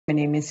My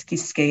name is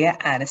Quisqueya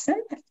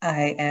Addison.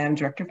 I am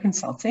Director of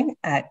Consulting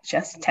at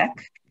Just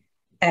Tech,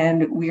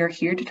 and we are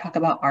here to talk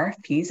about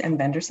RFPs and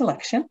vendor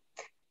selection.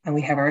 And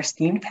we have our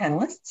esteemed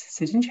panelists,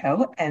 Susan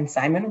Cho and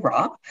Simon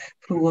Raw,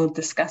 who will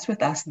discuss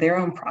with us their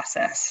own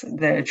process,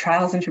 the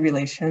trials and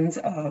tribulations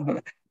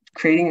of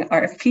creating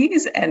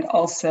RFPs and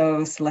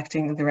also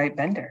selecting the right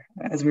vendor.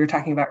 As we were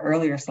talking about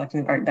earlier,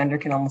 selecting the right vendor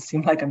can almost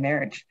seem like a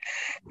marriage.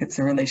 It's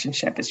a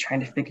relationship, it's trying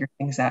to figure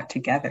things out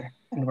together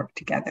and work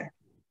together.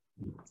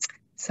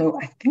 So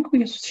I think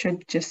we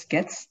should just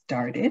get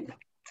started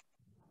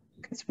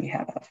because we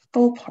have a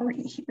full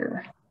party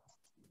here.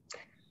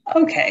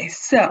 Okay,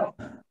 so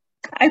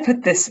I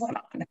put this one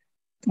on.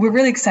 We're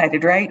really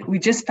excited, right? We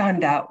just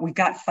found out we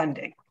got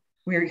funding.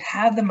 We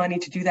have the money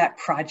to do that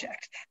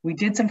project. We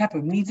did some type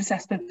of needs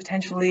assessment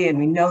potentially, and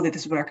we know that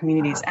this is what our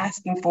community is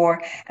asking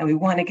for, and we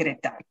want to get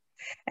it done.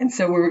 And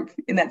so we're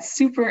in that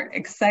super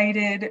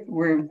excited,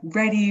 we're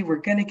ready, we're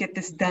gonna get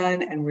this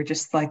done, and we're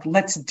just like,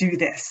 let's do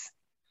this.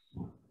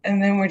 And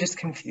then we're just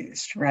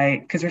confused, right?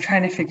 Because we're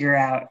trying to figure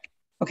out,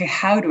 okay,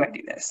 how do I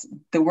do this?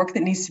 The work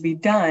that needs to be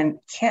done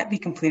can't be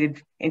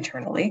completed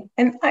internally.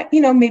 And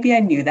maybe I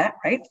knew that,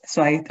 right?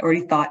 So I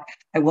already thought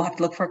I will have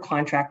to look for a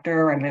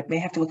contractor, or I may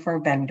have to look for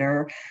a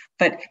vendor,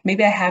 but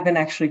maybe I haven't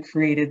actually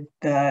created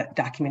the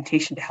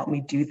documentation to help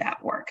me do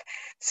that work.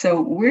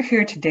 So we're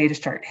here today to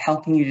start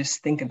helping you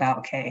just think about,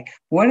 okay,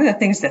 what are the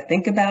things to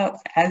think about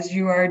as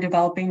you are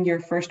developing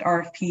your first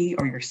RFP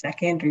or your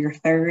second or your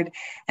third?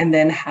 And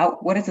then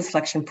what is the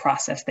selection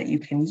process that you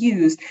can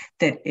use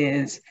that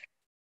is,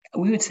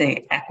 we would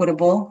say,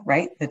 equitable,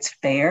 right? That's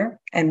fair,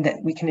 and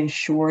that we can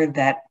ensure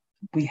that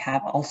we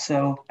have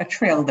also a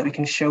trail that we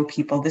can show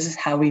people, this is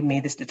how we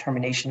made this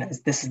determination,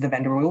 as this is the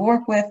vendor we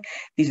work with,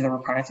 these are the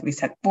requirements that we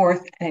set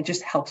forth, and it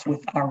just helps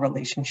with our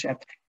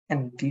relationship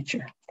and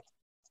future.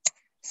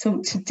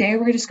 So today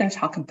we're just going to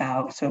talk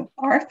about,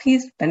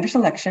 RFPs, vendor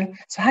selection.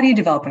 So how do you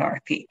develop an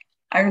RFP?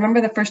 I remember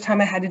the first time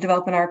I had to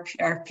develop an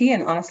RFP,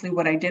 and honestly,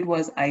 what I did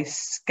was I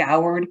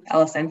scoured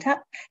LSNTAP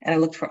and I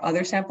looked for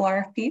other sample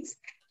RFPs.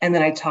 And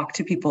then I talked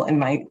to people in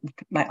my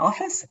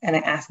office and I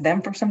asked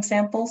them for some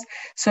samples.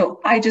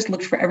 So I just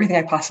looked for everything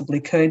I possibly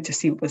could to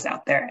see what was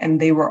out there. And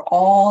they were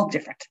all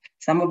different.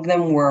 Some of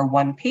them were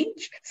 1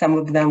 page, some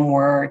of them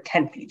were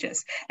 10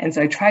 pages. And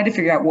so I tried to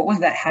figure out what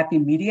was that happy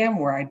medium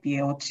where I'd be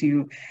able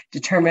to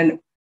determine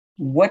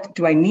what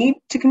do I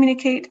need to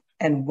communicate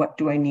and what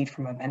do I need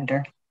from a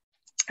vendor.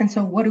 And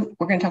so we're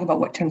going to talk about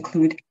what to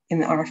include in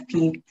the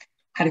RFP,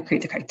 how to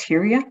create the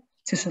criteria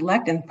to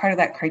select, and part of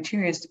that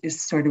criteria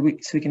is so we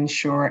can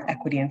ensure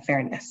equity and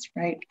fairness,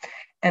 right?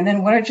 And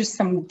then what are just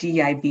some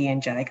DIB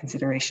and JEDI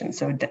considerations?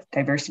 So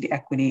diversity,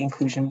 equity,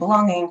 inclusion,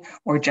 belonging,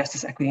 or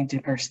justice, equity, and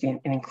diversity and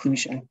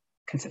inclusion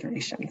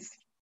considerations.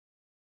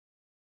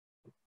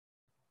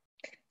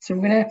 So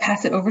I'm going to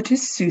pass it over to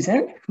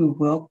Susan, who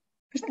will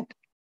present.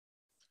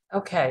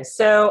 Okay,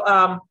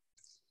 so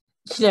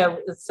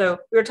so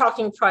we were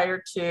talking prior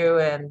to,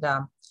 and we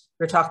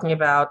were talking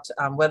about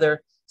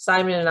whether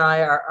Simon and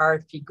I are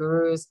RFP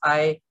gurus.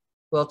 I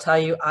will tell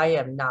you, I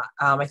am not.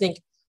 I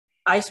think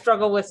I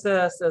struggle with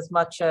this as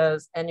much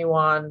as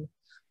anyone.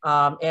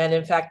 And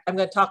in fact, I'm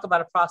going to talk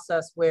about a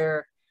process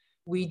where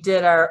we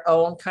did our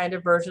own kind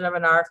of version of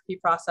an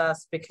RFP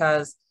process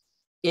because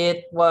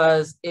the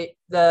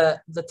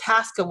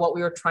task of what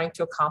we were trying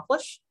to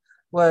accomplish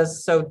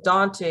was so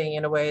daunting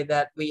in a way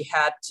that we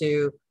had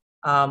to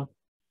kind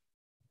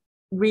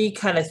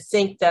of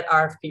think that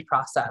RFP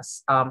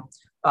process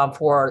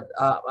for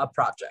a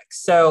project.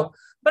 So,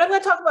 but I'm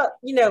going to talk about,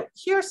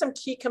 here are some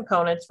key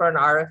components for an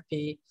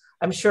RFP.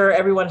 I'm sure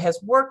everyone has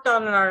worked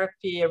on an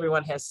RFP,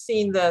 everyone has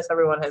seen this,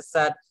 everyone has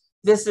said,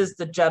 this is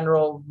the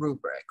general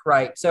rubric,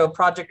 right? So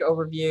project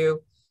overview,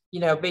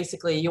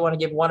 basically you want to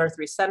give 1 or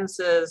 3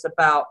 sentences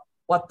about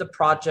what the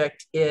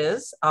project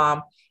is,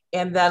 and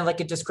then like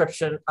a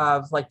description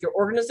of like your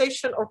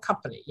organization or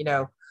company,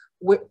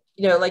 like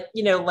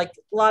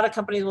a lot of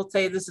companies will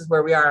say, this is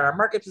where we are in our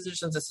market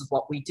positions, this is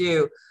what we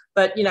do.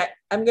 But,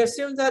 I'm going to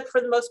assume that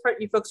for the most part,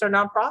 you folks are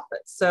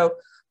nonprofits. So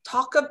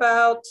talk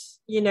about,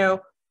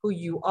 who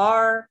you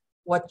are,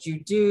 what you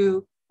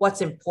do,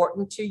 what's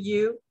important to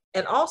you,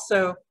 and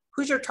also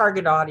who's your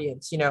target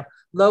audience,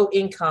 low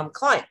income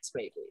clients,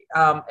 maybe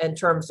in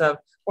terms of,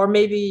 or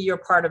maybe you're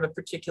part of a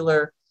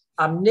particular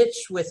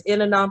niche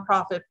within a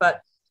nonprofit, but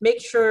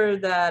make sure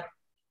that,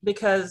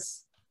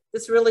 because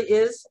this really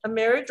is a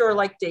marriage, or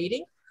like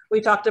dating. We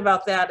talked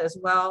about that as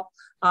well.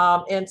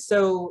 And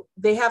so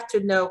they have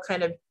to know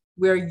kind of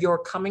where you're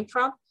coming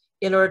from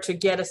in order to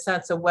get a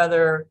sense of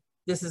whether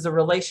this is a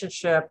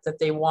relationship that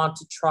they want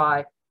to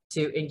try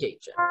to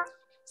engage in.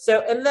 So,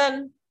 and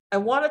then I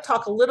want to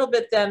talk a little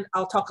bit, then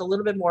I'll talk a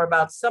little bit more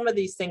about some of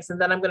these things, and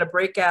then I'm going to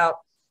break out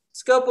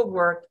scope of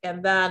work.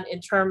 And then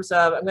in terms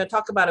of, I'm going to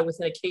talk about it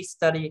within a case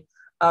study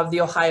of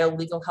the Ohio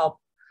Legal Help.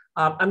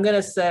 I'm going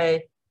to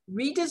say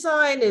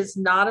redesign is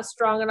not a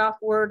strong enough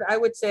word. I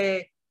would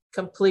say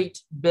complete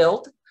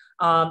build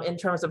in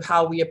terms of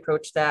how we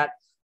approach that.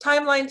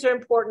 Timelines are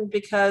important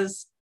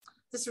because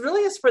this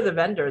really is for the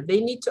vendor. They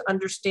need to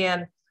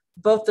understand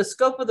both the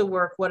scope of the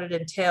work, what it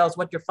entails,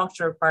 what your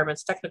functional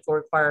requirements, technical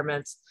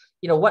requirements,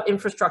 what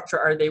infrastructure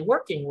are they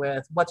working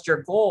with, what's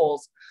your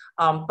goals.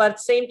 But at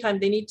the same time,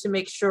 they need to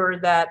make sure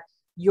that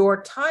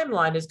your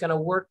timeline is going to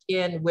work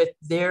in with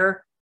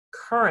their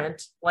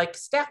current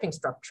staffing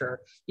structure,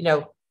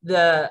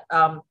 the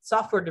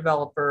software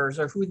developers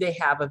or who they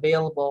have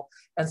available.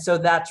 And so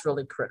that's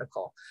really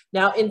critical.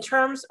 Now, in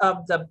terms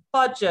of the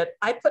budget,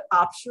 I put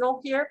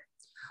optional here.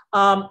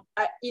 I'm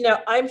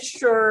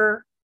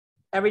sure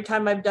every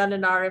time I've done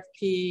an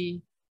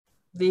RFP,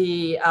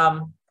 the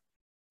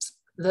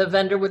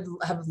vendor would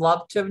have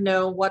loved to have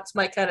known what's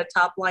my kind of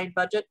top line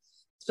budget.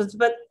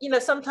 But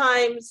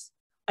sometimes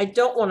I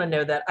don't want to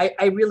know that.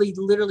 I really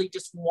literally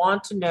just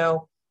want to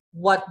know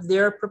what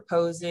they're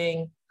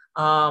proposing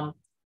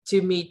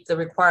to meet the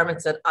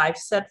requirements that I've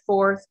set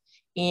forth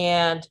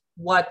and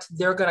what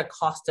they're going to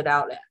cost it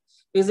out at.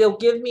 Because it'll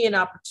give me an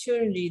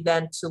opportunity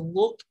then to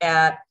look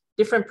at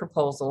different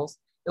proposals.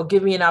 It'll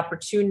give me an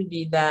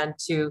opportunity then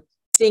to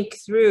think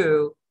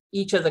through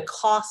each of the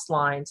cost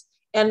lines.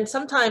 And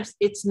sometimes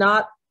it's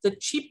not the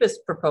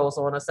cheapest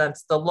proposal, in a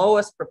sense, the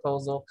lowest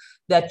proposal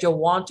that you'll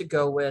want to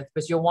go with,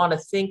 because you'll want to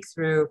think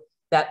through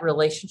that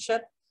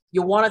relationship.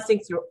 You'll want to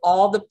think through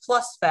all the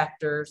plus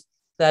factors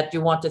that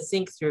you want to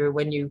think through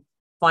when you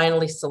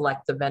finally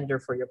select the vendor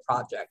for your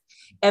project.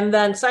 And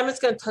then Simon's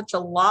going to touch a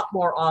lot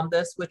more on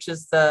this, which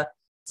is the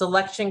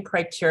selection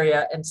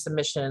criteria and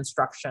submission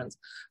instructions.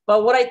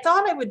 But what I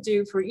thought I would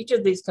do for each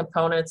of these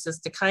components is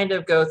to kind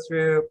of go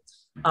through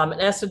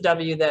an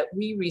SOW that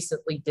we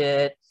recently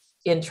did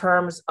in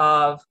terms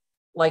of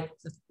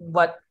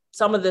what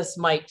some of this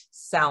might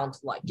sound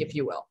like, if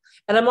you will.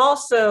 And I'm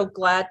also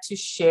glad to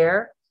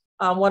share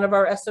one of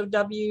our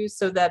SOWs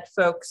so that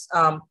folks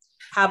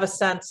have a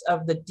sense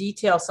of the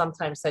detail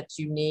sometimes that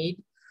you need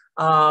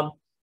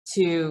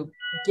to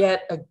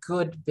get a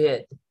good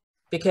bid.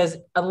 Because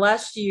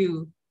unless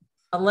you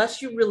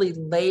really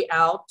lay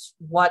out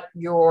what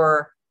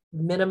your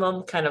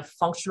minimum kind of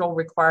functional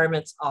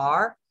requirements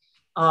are,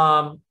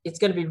 it's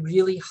going to be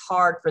really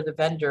hard for the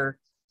vendor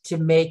to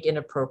make an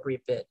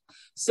appropriate bid.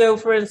 So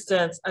for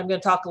instance, I'm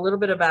going to talk a little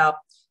bit about,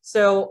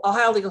 so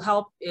Ohio Legal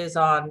Help is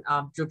on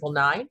Drupal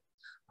 9.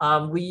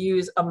 We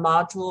use a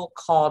module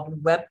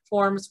called Web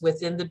Forms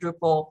within the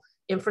Drupal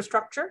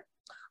infrastructure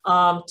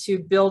to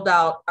build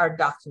out our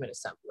document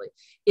assembly.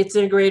 It's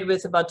integrated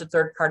with a bunch of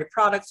third-party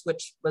products,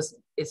 which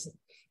is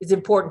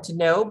important to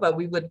know, but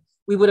we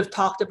would have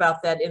talked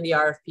about that in the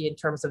RFP in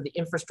terms of the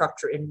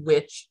infrastructure in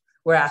which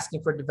we're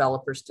asking for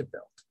developers to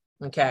build,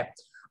 okay?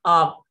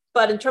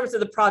 But in terms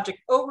of the project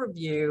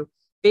overview,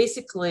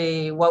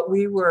 basically what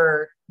we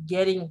were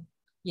getting,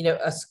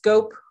 a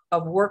scope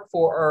of work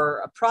for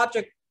or a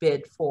project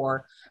bid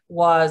for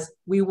was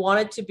we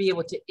wanted to be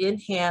able to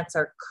enhance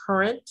our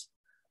current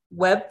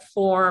web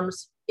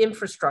forms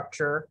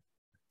infrastructure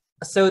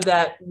so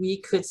that we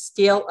could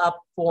scale up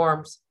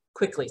forms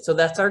quickly. So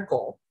that's our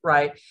goal,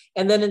 right?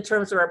 And then in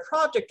terms of our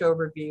project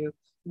overview,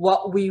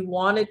 what we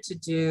wanted to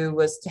do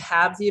was to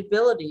have the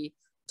ability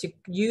to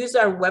use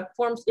our web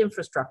forms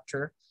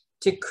infrastructure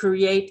to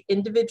create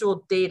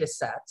individual data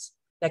sets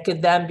that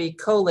could then be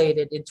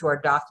collated into our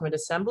document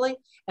assembly.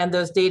 And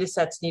those data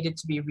sets needed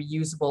to be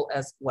reusable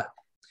as well.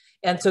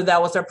 And so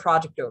that was our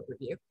project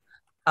overview.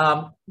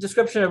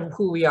 Description of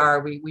who we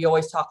are. We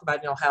always talk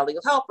about, Ohio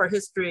Legal Help, our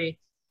history,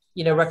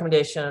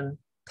 recommendation,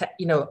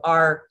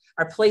 our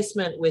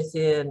placement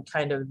within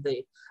kind of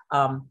the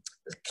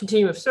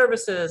continuum of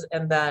services,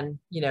 and then,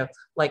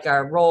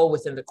 our role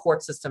within the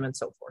court system and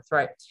so forth,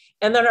 right?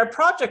 And then our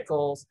project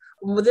goals.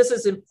 Well, this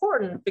is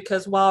important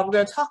because while we're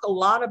going to talk a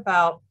lot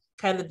about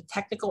kind of the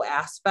technical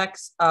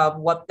aspects of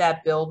what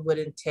that build would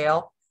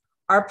entail,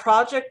 our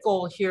project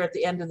goal here at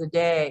the end of the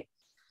day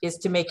is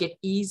to make it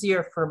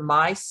easier for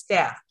my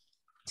staff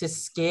to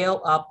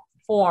scale up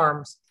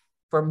forms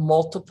for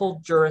multiple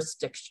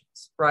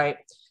jurisdictions, right?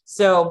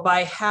 So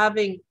by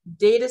having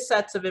data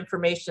sets of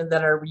information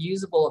that are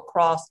reusable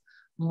across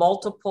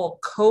multiple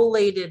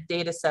collated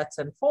data sets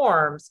and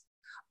forms,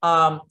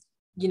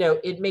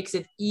 it makes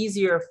it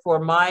easier for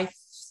my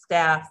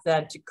staff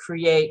then to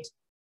create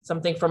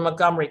something for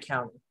Montgomery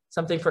County,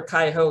 something for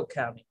Cuyahoga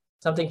County,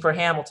 something for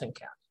Hamilton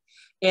County.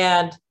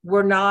 And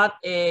we're not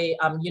a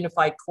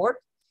unified court.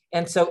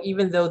 And so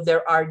even though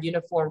there are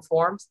uniform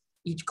forms,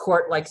 each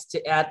court likes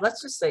to add,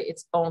 let's just say,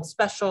 its own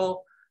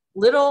special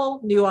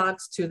little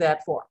nuance to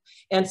that form.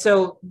 And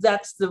so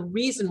that's the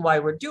reason why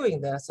we're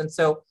doing this. And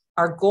so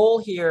our goal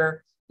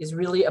here is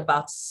really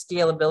about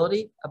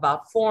scalability,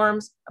 about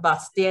forms,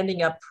 about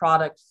standing up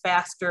product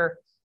faster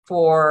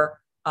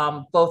for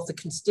both the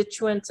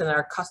constituents and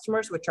our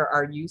customers, which are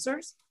our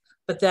users,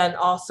 but then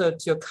also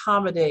to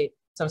accommodate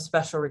some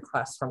special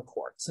requests from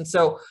courts. And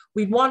so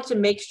we wanted to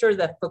make sure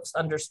that folks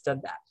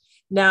understood that.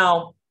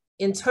 Now,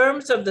 in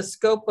terms of the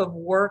scope of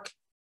work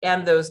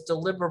and those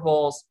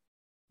deliverables,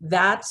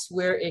 that's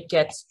where it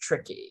gets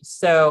tricky.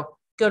 So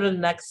go to the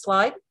next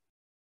slide.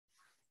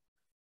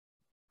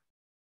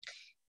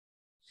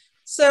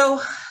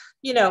 So,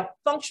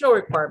 functional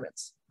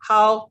requirements,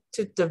 how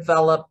to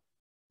develop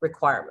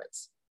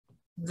requirements.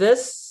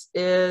 this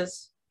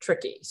is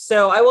tricky.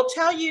 So I will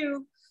tell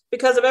you,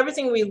 because of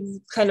everything we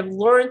kind of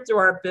learned through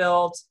our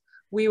builds,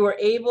 we were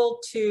able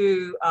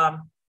to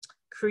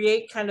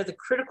create kind of the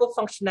critical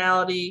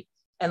functionality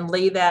and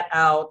lay that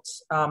out,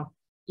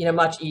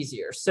 much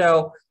easier.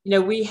 So,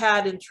 we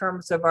had, in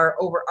terms of our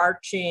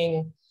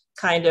overarching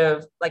kind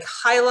of like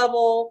high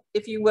level,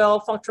 if you will,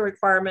 functional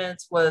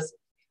requirements, was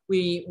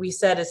we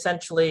said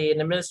essentially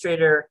an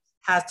administrator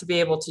has to be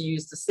able to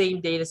use the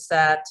same data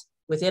set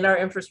within our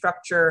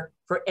infrastructure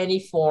for any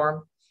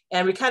form.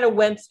 And we kind of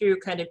went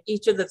through kind of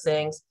each of the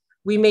things.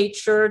 We made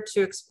sure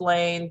to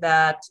explain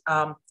that,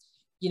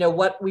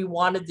 what we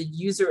wanted the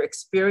user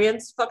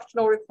experience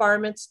functional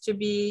requirements to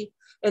be.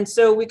 And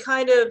so we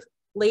kind of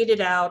laid it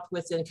out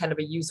within kind of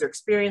a user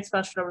experience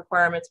functional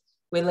requirements.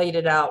 We laid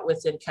it out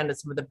within kind of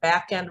some of the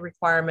back-end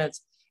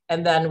requirements.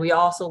 And then we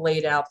also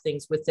laid out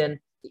things within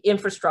the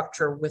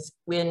infrastructure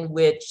within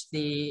which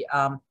the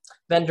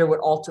vendor would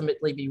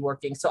ultimately be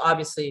working. So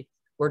obviously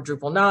we're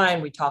Drupal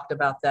 9, we talked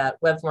about that,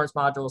 web forms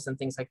modules and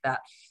things like that.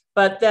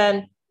 But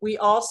then we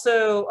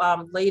also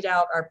laid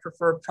out our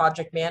preferred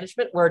project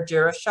management. We're a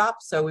Jira shop,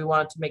 so we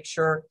wanted to make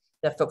sure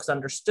that folks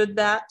understood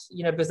that,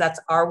 because that's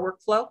our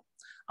workflow.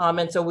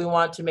 And so we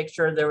want to make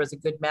sure there was a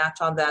good match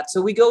on that.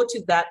 So we go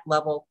to that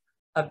level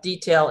of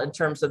detail in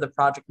terms of the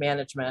project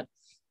management.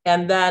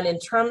 And then in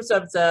terms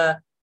of the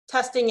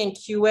testing and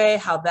QA,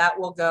 how that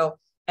will go.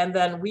 And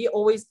then we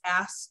always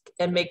ask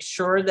and make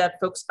sure that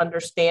folks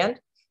understand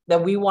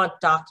that we want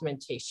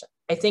documentation.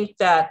 I think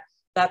that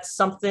that's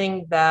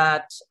something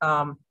that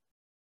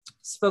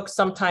folks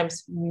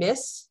sometimes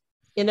miss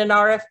in an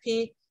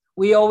RFP.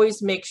 We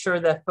always make sure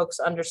that folks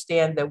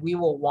understand that we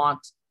will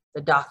want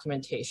the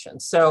documentation.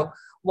 So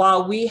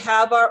while we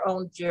have our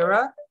own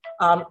Jira,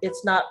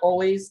 it's not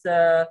always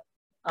the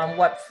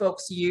what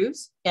folks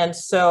use. And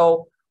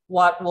so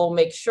what we'll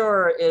make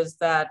sure is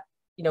that,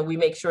 we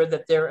make sure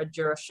that they're a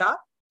Jira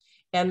shop.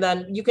 And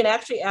then you can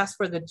actually ask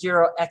for the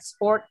Jira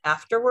export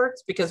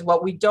afterwards, because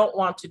what we don't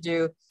want to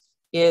do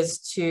is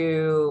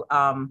to,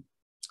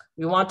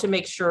 we want to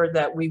make sure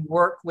that we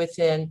work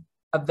within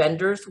a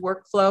vendor's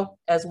workflow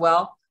as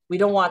well. We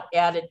don't want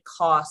added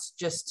costs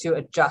just to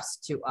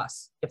adjust to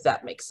us, if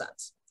that makes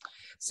sense.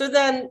 So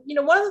then,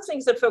 one of the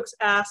things that folks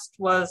asked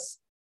was,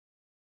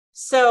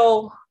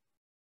 so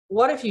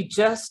what if you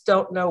just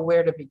don't know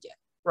where to begin,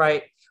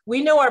 right?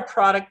 We know our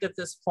product at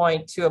this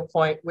point to a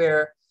point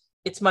where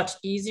it's much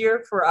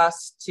easier for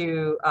us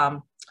to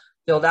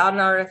build out an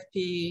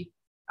RFP.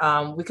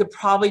 We could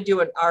probably do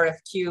an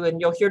RFQ,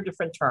 and you'll hear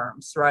different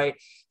terms, right?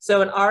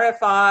 So an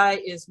RFI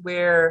is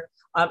where,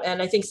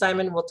 and I think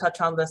Simon will touch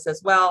on this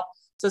as well.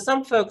 So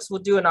some folks will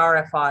do an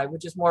RFI,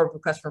 which is more of a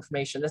request for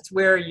information. That's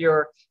where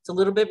it's a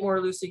little bit more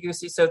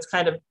loosey-goosey, so it's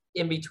kind of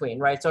in between,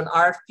 right? So an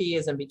RFP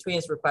is in between,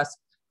 it's request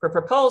for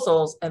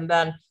proposals. And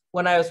then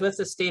when I was with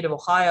the state of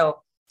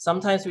Ohio,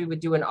 sometimes we would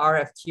do an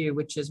RFQ,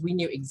 which is we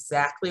knew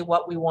exactly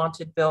what we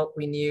wanted built.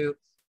 We knew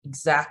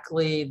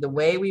exactly the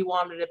way we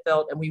wanted it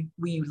built. And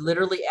we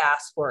literally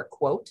asked for a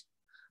quote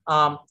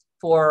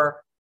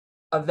for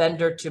a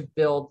vendor to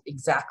build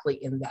exactly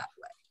in that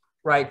way,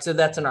 right? So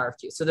that's an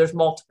RFQ. So there's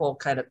multiple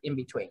kind of in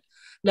between.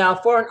 Now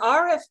for an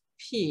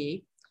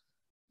RFP,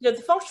 the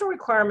functional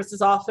requirements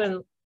is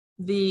often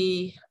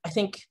I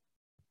think,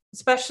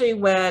 especially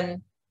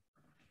when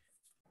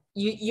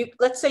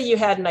let's say you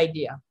had an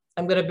idea.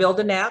 I'm going to build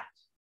an app.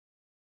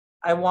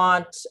 I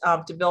want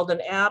to build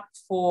an app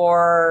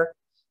for,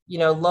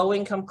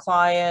 low-income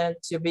client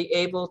to be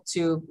able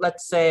to,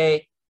 let's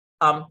say,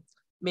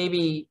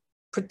 maybe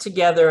put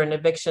together an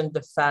eviction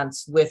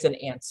defense with an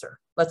answer.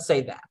 Let's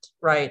say that,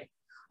 right?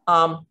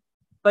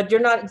 But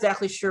you're not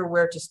exactly sure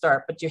where to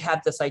start, but you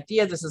had this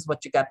idea. This is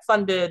what you got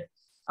funded.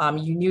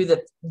 You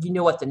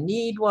knew what the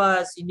need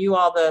was. You knew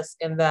all this,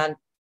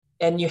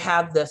 and you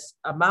have this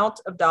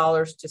amount of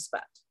dollars to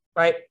spend,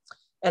 right?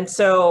 And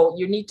so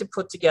you need to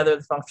put together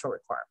the functional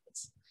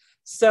requirements.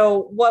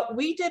 So what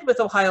we did with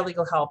Ohio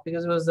Legal Help,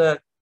 because it was a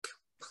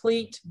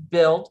complete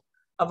build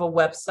of a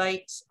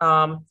website,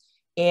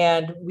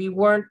 and we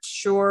weren't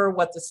sure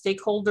what the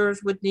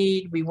stakeholders would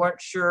need. We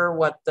weren't sure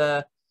what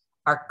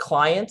our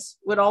clients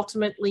would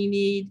ultimately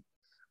need.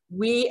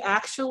 We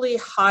actually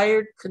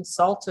hired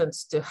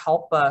consultants to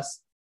help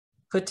us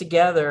put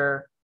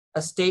together a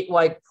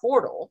statewide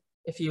portal,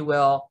 if you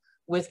will,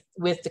 with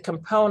the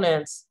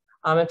components.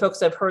 And folks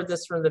have heard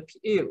this from the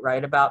PU,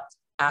 right, about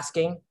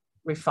asking,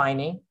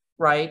 refining,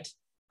 right?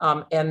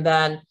 And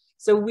then,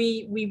 so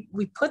we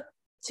put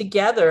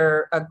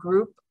together a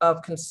group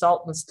of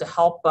consultants to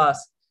help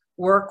us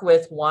work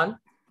with one.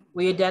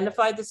 We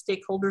identified the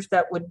stakeholders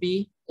that would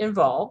be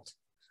involved.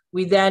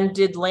 We then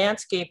did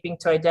landscaping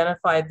to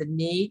identify the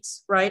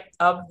needs, right,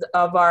 of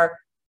our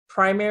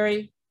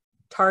primary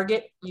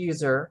target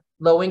user,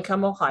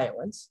 low-income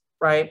Ohioans,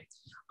 right?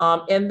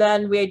 And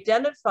then we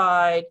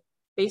identified,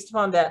 based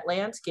upon that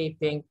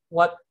landscaping,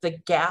 what the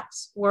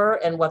gaps were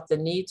and what the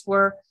needs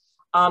were.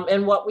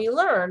 And what we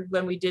learned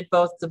when we did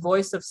both the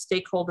voice of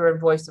stakeholder and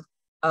voice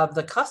of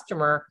the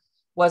customer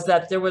was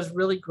that there was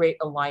really great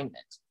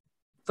alignment.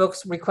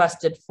 Folks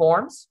requested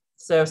forms.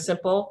 So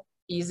simple,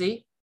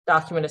 easy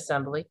document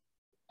assembly.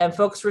 And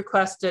folks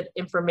requested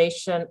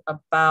information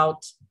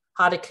about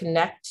how to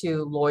connect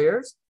to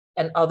lawyers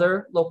and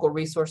other local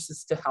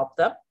resources to help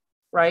them,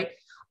 right?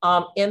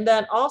 And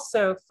then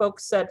also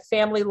folks said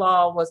family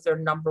law was their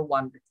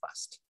 #1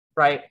 request,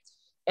 right?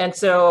 And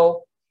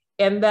so,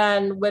 and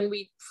then when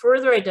we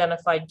further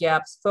identified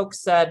gaps,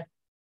 folks said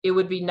it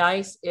would be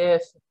nice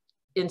if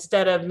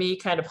instead of me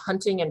kind of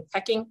hunting and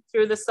pecking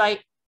through the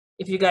site,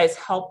 if you guys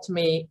helped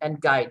me and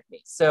guide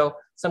me. So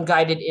some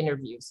guided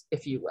interviews,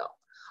 if you will.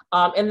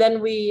 And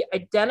then we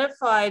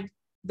identified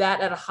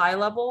that at a high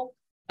level,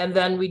 and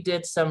then we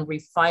did some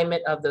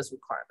refinement of those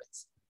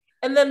requirements.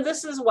 And then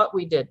this is what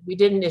we did. We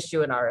didn't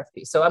issue an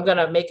RFP. So I'm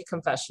gonna make a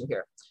confession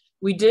here.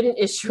 We didn't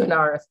issue an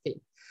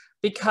RFP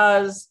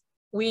because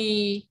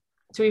we,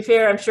 to be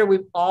fair, I'm sure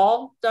we've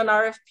all done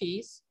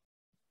RFPs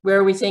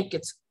where we think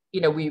it's,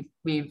 you know,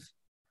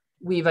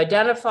 we've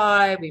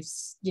identified,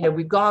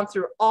 we've gone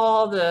through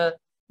all the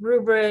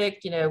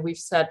rubric, you know, we've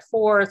set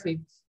forth, we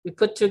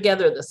put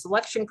together the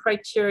selection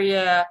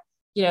criteria,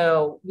 you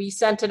know, we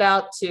sent it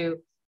out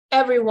to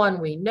everyone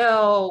we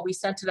know, we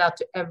sent it out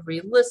to every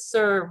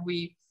listserv,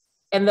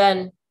 and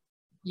then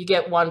you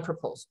get one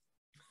proposal,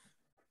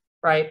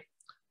 right?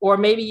 Or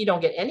maybe you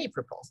don't get any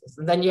proposals,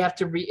 and then you have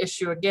to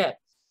reissue again.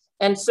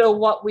 And so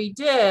what we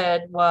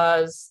did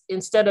was,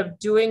 instead of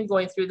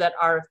going through that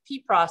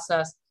RFP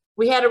process,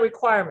 we had a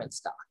requirement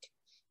stock.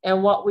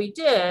 And what we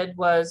did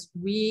was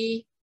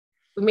we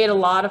made a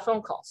lot of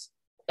phone calls,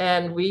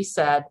 and we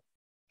said,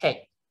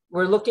 hey,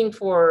 we're looking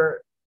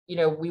for, you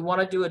know, we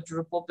want to do a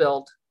Drupal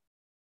build.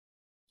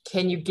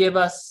 Can you give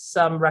us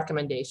some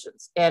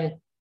recommendations? And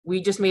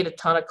we just made a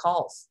ton of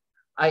calls.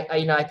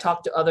 I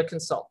talked to other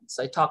consultants,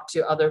 I talked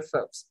to other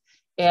folks,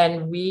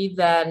 and we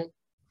then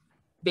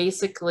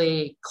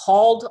basically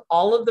called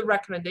all of the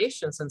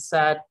recommendations and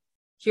said,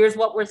 here's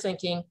what we're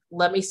thinking.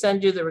 Let me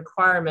send you the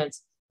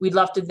requirements. We'd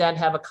love to then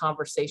have a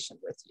conversation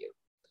with you.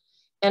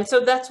 And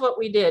so that's what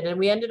we did. And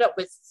we ended up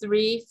with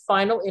 3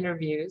 final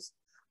interviews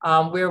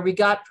where we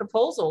got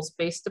proposals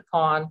based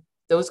upon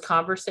those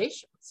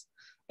conversations,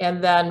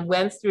 and then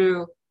went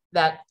through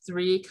that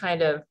 3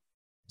 kind of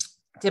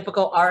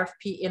typical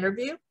RFP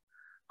interview,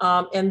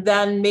 and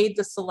then made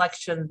the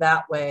selection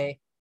that way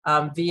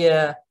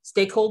via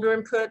stakeholder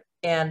input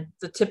and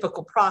the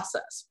typical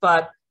process.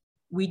 But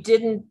we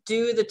didn't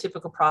do the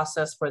typical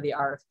process for the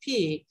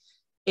RFP.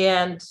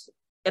 And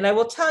I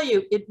will tell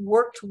you, it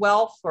worked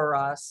well for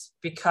us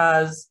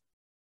because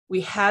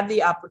we had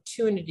the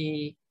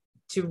opportunity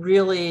to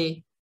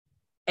really,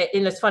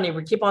 and it's funny,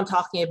 we keep on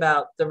talking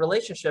about the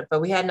relationship,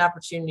 but we had an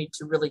opportunity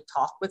to really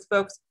talk with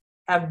folks,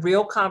 have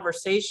real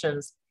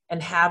conversations,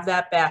 and have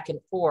that back and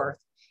forth.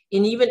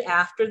 And even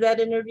after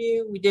that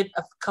interview, we did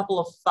a couple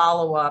of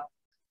follow-up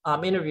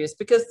interviews,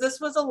 because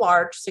this was a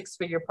large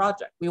 6-figure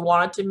project. We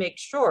wanted to make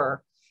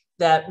sure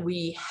that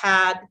we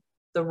had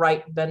the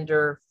right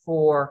vendor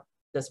for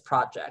this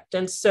project.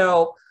 And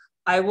so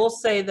I will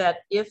say that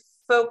if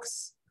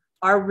folks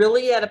are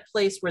really at a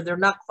place where they're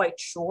not quite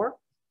sure,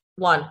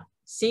 1,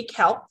 seek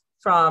help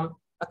from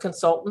a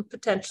consultant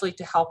potentially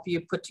to help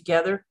you put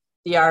together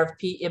the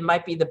RFP. It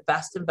might be the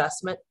best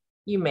investment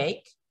you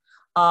make.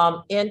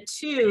 And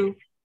 2,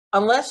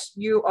 unless,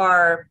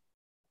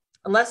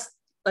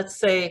 let's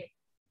say,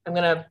 I'm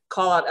going to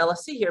call out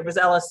LSC here, because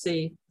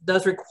LSC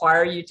does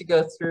require you to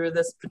go through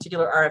this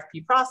particular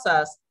RFP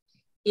process.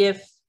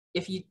 If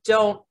you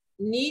don't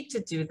need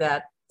to do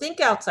that, think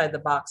outside the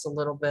box a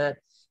little bit,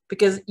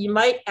 because you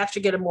might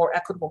actually get a more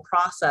equitable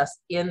process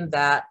in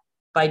that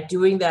by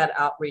doing that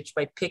outreach,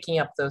 by picking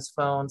up those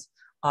phones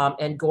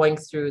and going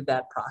through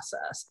that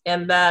process.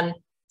 And then,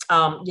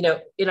 you know,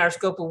 in our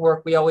scope of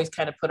work, we always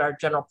kind of put our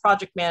general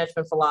project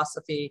management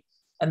philosophy.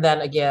 And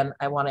then again,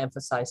 I want to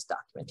emphasize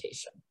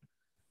documentation.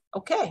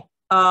 Okay,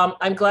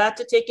 I'm glad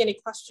to take any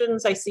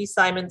questions. I see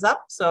Simon's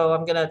up, so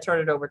I'm going to turn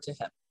it over to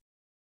him.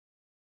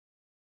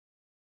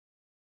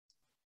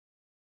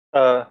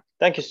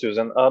 Thank you,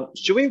 Susan.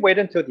 Should we wait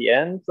until the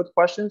end with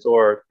questions,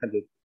 or kind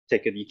of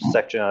take it each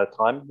section at a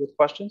time with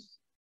questions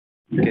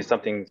in case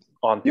something's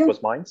on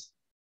people's minds?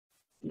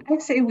 I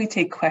say we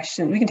take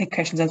questions. We can take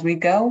questions as we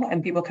go,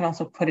 and people can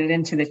also put it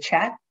into the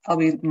chat. I'll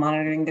be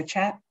monitoring the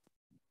chat.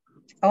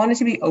 I want it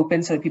to be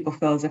open so that people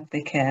feel as if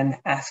they can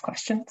ask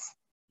questions.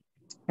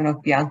 I don't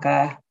know,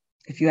 Bianca,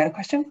 if you had a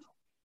question?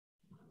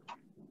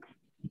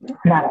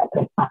 Not at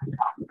this time.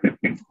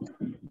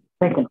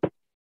 Thank you.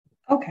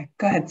 Okay,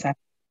 go ahead, Simon.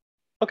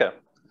 Okay.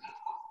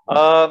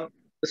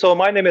 So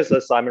my name is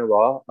Simon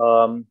Ra.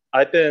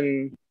 I've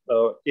been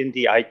in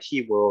the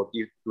IT world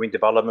doing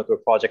development or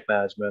project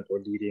management or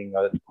leading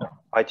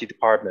IT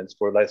departments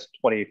for the last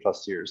 20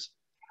 plus years.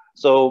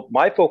 So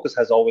my focus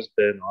has always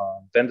been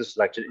on vendor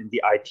selection in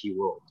the IT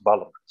world,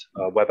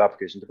 development, web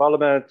application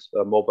development,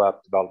 mobile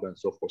app development, and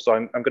so forth. So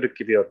I'm going to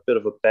give you a bit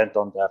of a bent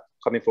on that,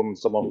 coming from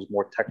someone who's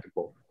more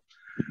technical.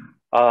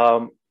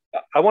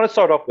 I want to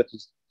start off with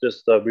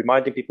just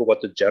reminding people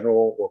what the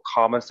general or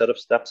common set of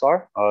steps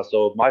are.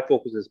 So my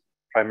focus is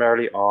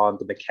primarily on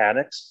the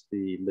mechanics,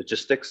 the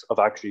logistics of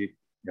actually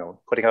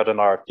putting out an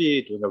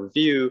RFP, doing a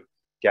review,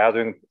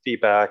 gathering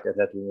feedback, and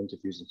then doing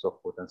interviews and so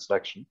forth and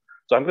selection.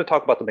 So I'm going to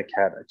talk about the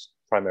mechanics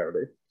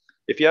primarily.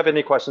 If you have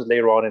any questions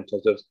later on in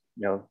terms of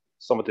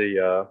some of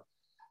the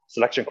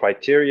selection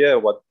criteria,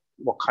 what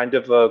kind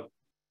of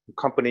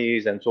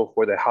companies and so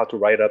forth, and how to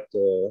write up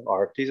the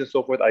RFPs and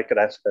so forth, I could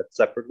answer that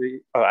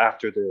separately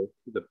after the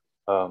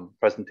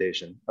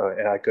presentation,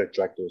 and I could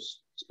direct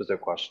those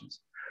specific questions.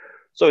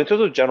 So in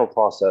terms of general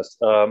process,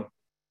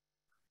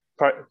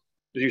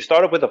 you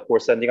start up with, of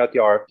course, sending out the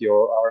RFP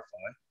or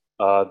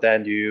RFI.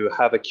 Then you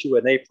have a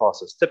Q&A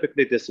process.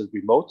 Typically, this is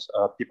remote.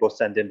 People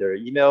send in their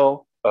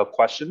email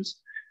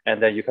questions,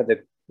 and then you kind of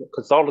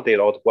consolidate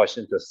all the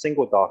questions into a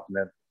single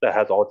document that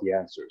has all the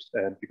answers.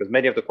 And because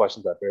many of the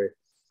questions are very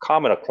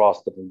common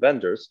across different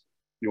vendors,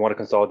 you want to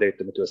consolidate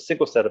them into a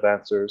single set of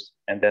answers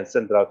and then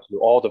send it out to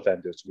all the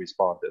vendors who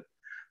responded.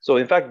 So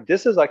in fact,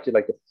 this is actually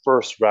like the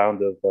first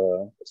round of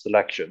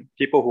selection.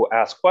 People who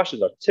ask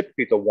questions are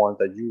typically the ones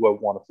that you will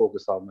want to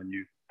focus on when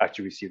you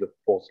actually receive the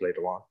proposal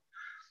later on.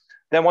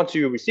 Then once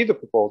you receive the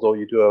proposal,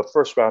 you do a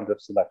first round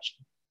of selection.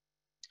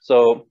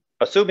 So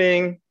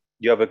assuming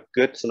you have a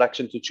good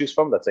selection to choose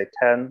from, let's say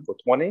 10 or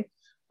 20,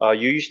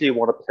 you usually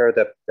want to pare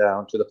that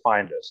down to the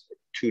finalists, like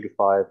 2 to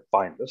 5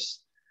 finalists.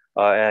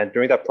 And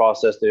during that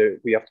process,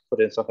 we have to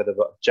put in some kind of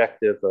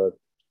objective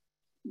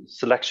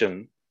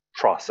selection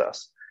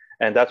process.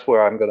 And that's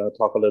where I'm going to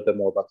talk a little bit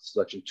more about the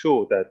selection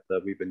tool that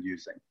we've been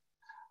using.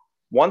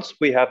 Once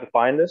we have the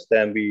finalists,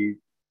 then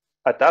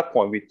at that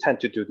point, we tend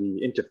to do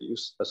the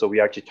interviews. So we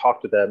actually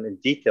talk to them in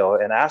detail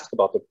and ask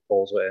about the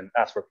proposal and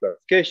ask for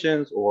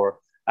clarifications, or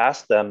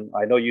ask them,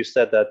 I know you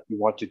said that you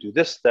want to do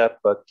this step,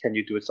 but can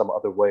you do it some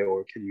other way,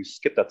 or can you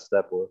skip that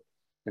step, or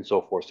and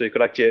so forth. So you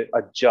could actually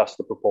adjust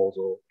the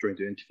proposal during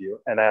the interview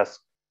and ask,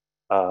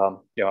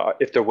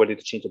 if they're willing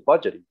to change the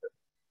budget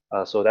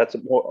even. So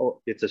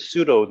it's a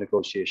pseudo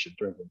negotiation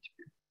during the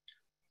interview.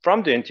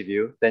 From the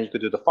interview, then you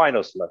could do the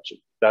final selection.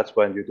 That's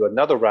when you do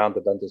another round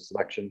of vendor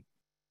selection.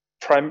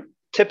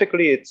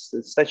 Typically, it's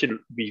essentially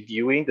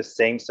reviewing the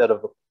same set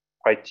of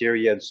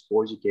criteria and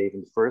scores you gave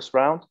in the first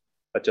round,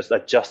 but just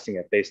adjusting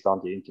it based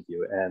on the interview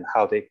and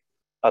how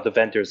the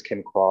vendors came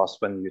across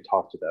when you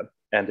talk to them,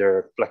 and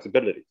their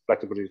flexibility.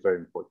 Flexibility is very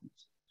important.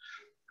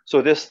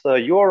 So this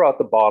URL at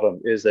the bottom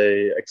is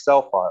a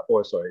Excel file,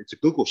 it's a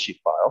Google Sheet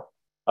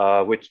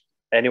file, which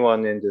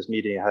anyone in this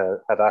meeting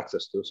have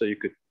access to. So you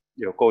could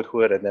go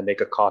to it and then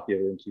make a copy of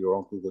it into your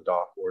own Google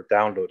Doc, or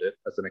download it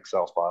as an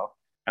Excel file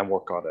and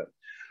work on it.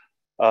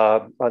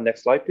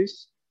 Next slide,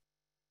 please.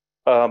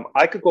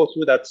 I could go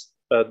through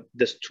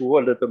this tool a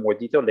little bit more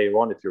detail later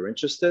on if you're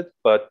interested,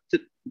 but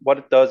what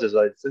it does is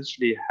it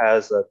essentially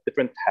has a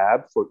different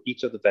tab for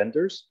each of the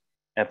vendors.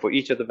 And for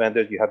each of the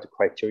vendors, you have the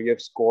criteria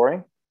of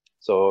scoring.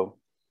 So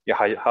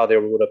how they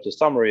wrote up the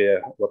summary,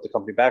 what the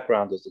company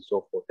background is, and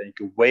so forth. And you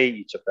can weigh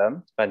each of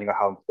them, depending on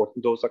how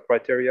important those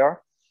criteria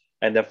are.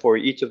 And then for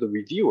each of the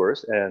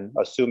reviewers, and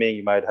assuming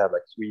you might have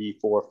like 3,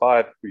 4,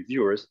 5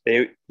 reviewers,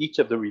 each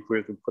of the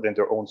reviewers would put in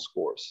their own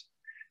scores.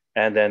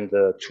 And then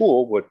the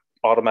tool would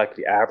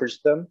automatically average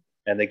them,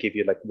 and they give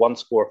you like 1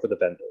 score for the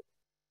vendor.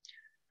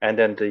 And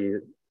then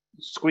the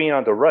screen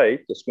on the right,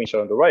 the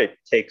screenshot on the right,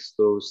 takes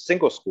those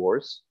single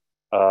scores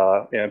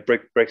and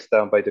breaks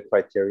down by the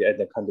criteria, and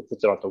then kind of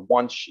puts it onto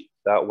one sheet.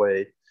 That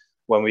way,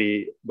 when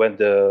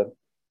the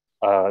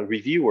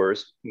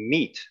reviewers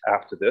meet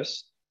after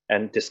this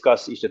and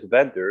discuss each of the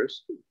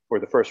vendors for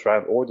the first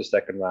round or the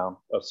second round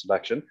of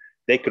selection,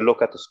 they could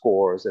look at the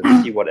scores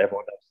and see what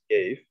everyone else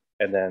gave,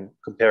 and then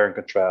compare and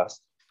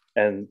contrast.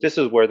 And this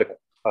is where the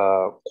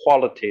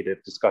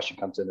qualitative discussion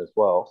comes in as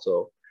well.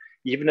 So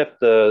even if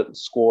the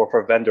score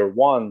for vendor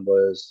 1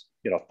 was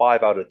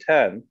 5 out of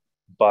 10,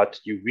 but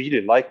you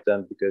really like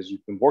them because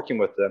you've been working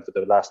with them for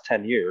the last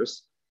 10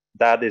 years,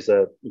 that is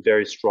a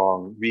very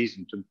strong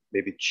reason to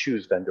maybe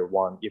choose vendor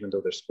 1, even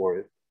though their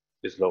score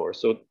is lower.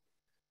 So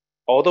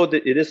although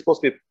it is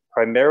supposed to be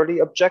primarily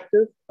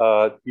objective,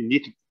 you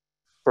need to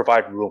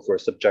provide room for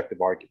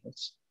subjective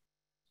arguments.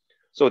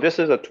 So this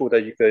is a tool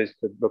that you guys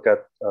could look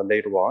at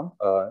later on,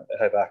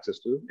 have access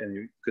to, and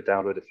you could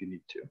download if you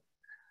need to.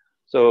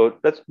 So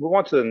let's move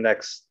on to the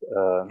next.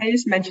 I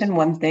just mentioned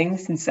one thing,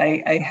 since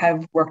I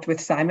have worked with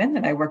Simon,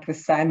 and I worked with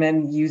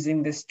Simon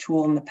using this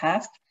tool in the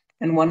past.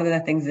 And one of the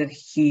things that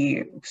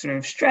he sort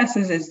of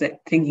stresses is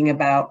that thinking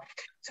about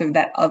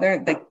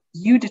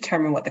you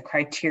determine what the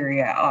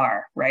criteria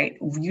are, right?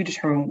 You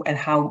determine and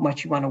how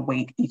much you want to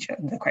weight each of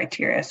the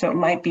criteria. So it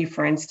might be,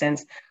 for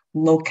instance,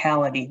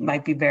 locality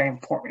might be very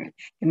important.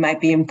 It might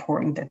be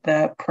important that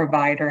the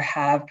provider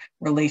have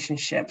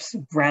relationships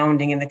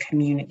grounding in the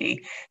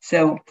community.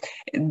 So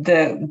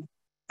the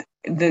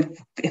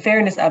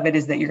fairness of it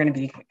is that you're going to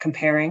be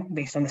comparing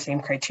based on the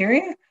same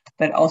criteria,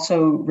 but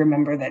also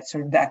remember that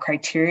sort of that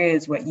criteria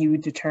is what you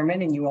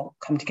determine, and you all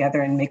come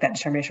together and make that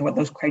determination what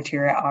those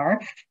criteria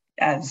are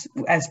as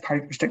part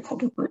of your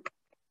stakeholder group.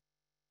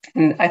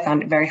 And I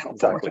found it very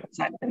helpful working with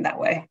Simon in that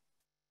way.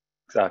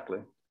 Exactly.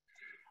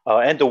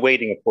 And the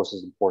weighting, of course,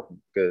 is important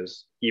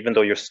because even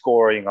though you're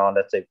scoring on,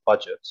 let's say,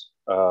 budget,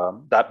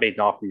 that may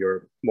not be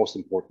your most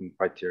important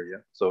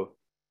criteria. So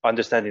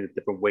understanding the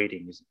different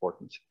weighting is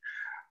important.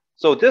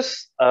 So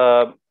this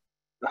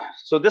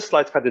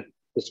slide kind of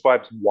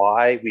describes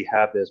why we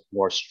have this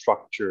more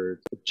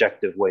structured,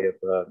 objective way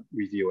of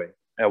reviewing,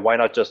 and why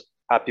not just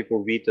have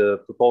people read the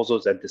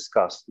proposals and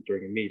discuss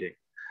during a meeting.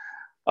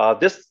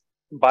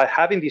 By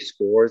having these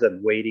scores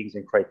and weightings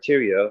and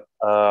criteria,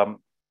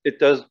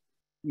 there's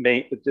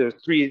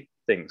three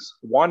things.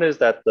 One is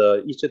that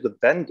each of the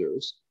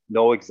vendors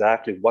know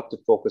exactly what to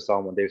focus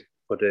on when they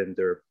put in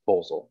their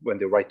proposal, when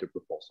they write their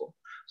proposal.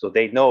 So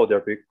they know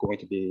they're going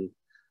to be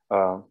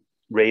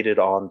rated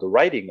on the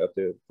writing of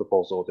the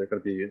proposal. They're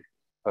going to be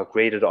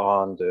graded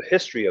on the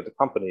history of the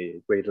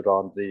company, graded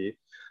on the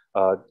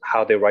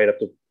how they write up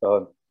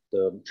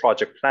the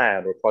project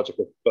plan or project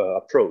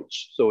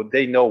approach. So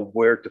they know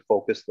where to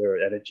focus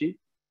their energy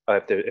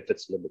if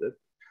it's limited.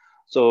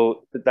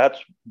 So that's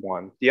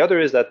one. The other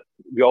is that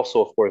we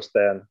also, of course,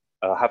 then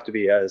have to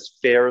be as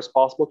fair as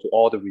possible to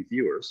all the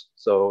reviewers.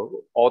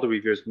 So all the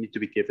reviewers need to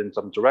be given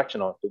some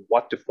direction on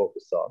what to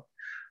focus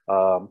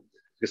on.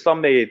 Because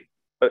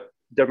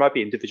there might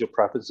be individual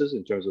preferences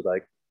in terms of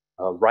like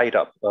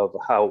write-up of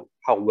how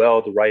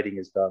well the writing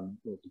is done,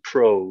 the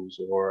prose,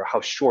 or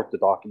how short the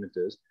document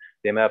is.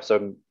 They may have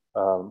certain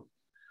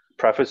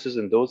preferences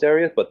in those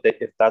areas, but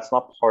if that's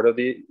not part of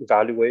the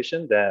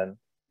evaluation, then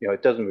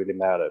it doesn't really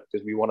matter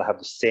because we want to have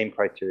the same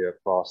criteria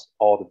across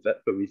all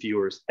the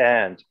reviewers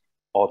and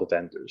all the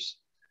vendors.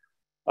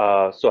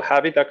 So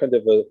having that kind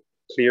of a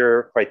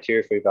clear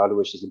criteria for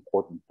evaluation is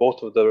important,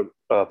 both of the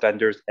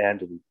vendors and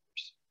the reviewers.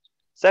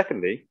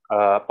 Secondly,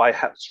 by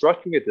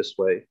structuring it this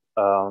way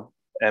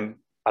and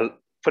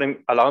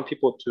allowing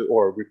people to,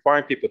 or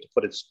requiring people to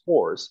put in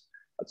scores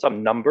at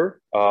some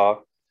number,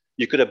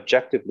 you could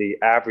objectively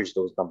average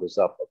those numbers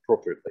up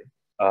appropriately.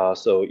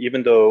 So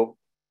even though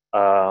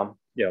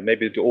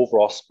maybe the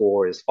overall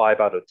score is 5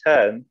 out of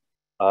 10,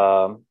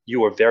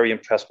 you are very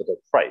impressed with the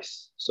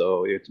price.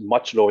 So it's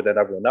much lower than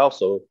everyone else.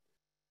 So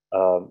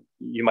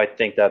you might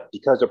think that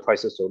because the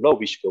price is so low,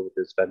 we should go with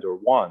this vendor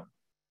one.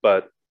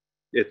 But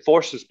it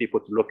forces people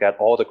to look at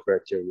all the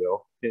criteria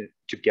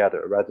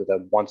together rather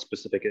than one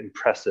specific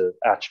impressive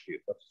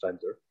attribute of the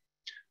vendor.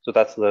 So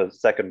that's the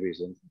second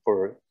reason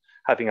for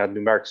having a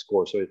numeric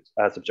score, so it's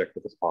as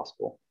objective as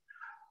possible.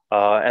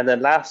 And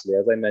then lastly,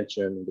 as I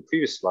mentioned in the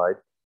previous slide,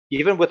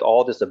 even with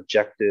all this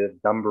objective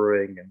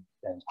numbering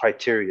and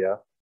criteria,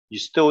 you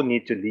still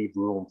need to leave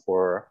room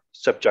for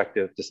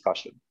subjective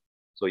discussion.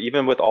 So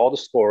even with all the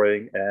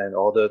scoring and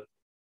all the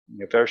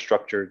very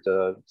structured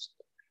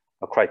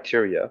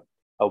criteria,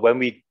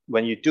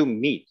 when you do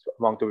meet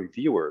among the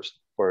reviewers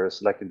for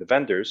selecting the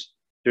vendors,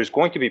 there's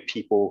going to be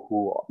people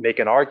who make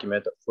an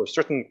argument for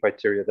certain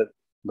criteria that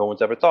no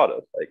one's ever thought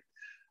of. Like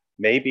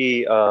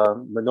maybe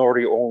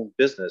minority-owned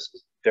business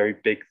is a very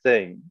big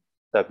thing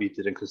that we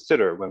didn't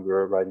consider when we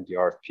were writing the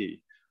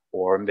RFP,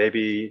 or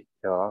maybe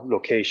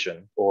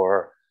location,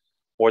 or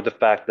the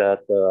fact that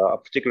a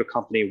particular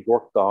company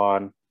worked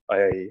on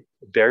a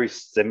very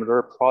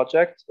similar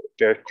project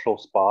very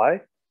close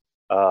by.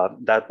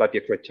 That might be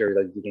a criteria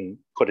that you didn't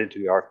put into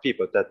the RFP,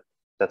 but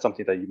that's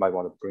something that you might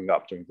want to bring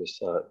up during this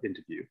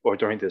interview or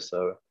during this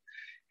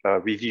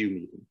review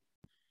meeting.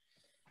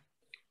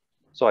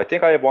 So I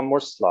think I have one more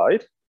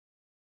slide.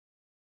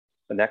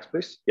 The next,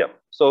 please. Yeah.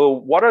 So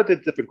what are the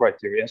different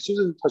criteria? And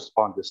Susan touched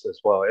upon this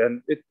as well.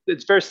 And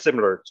it's very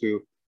similar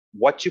to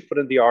what you put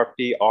in the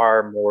RFP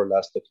are more or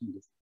less the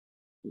kind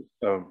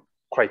of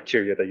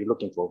criteria that you're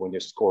looking for when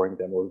you're scoring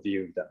them or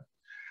reviewing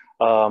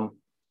them.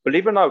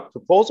 Believe it or not,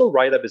 proposal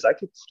write-up is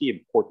actually pretty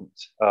important.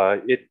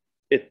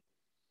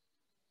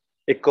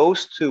 It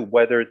goes to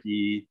whether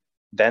the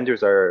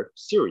vendors are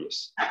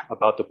serious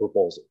about the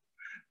proposal.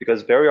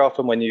 Because very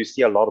often when you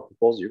see a lot of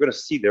proposals, you're going to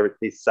see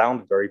they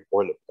sound very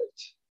boilerplate.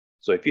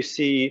 So if you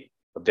see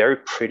a very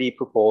pretty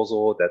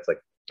proposal that's like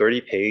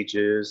 30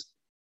 pages,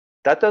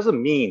 that doesn't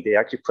mean they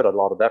actually put a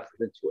lot of effort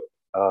into it.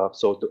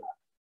 So the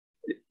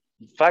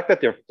fact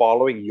that they're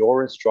following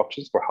your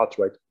instructions for how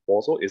to write the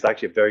proposal is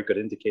actually a very good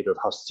indicator of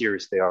how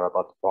serious they are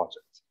about the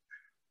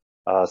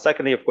project.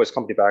 Secondly, of course,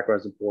 company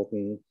background is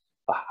important,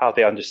 how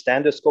they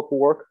understand the scope of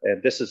work.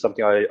 And this is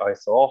something I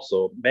saw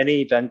also.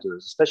 Many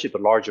vendors, especially the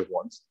larger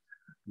ones,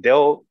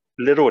 they'll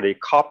literally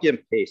copy and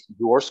paste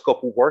your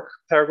scope of work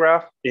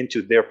paragraph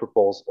into their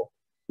proposal,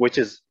 which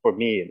is, for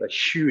me, a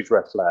huge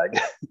red flag.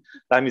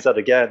 That means that,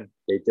 again,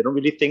 they didn't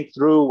really think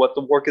through what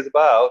the work is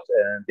about,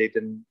 and they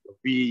didn't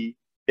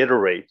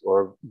reiterate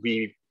or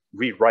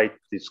rewrite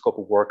the scope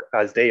of work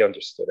as they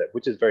understood it,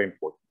 which is very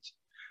important.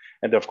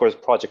 And of course,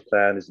 project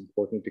plan is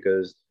important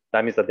because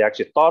that means that they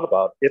actually thought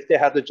about, if they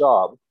had the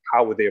job,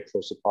 how would they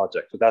approach the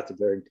project? So that's a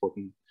very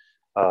important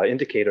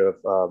indicator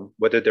of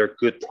whether they're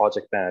good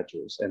project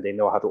managers and they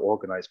know how to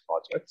organize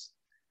projects.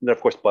 And then,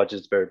 of course,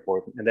 budget is very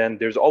important. And then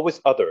there's always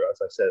other,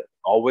 as I said,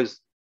 always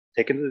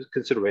take into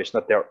consideration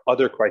that there are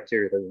other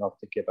criteria that you're not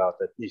thinking about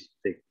that needs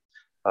to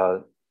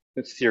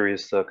take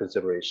serious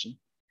consideration.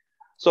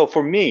 So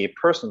for me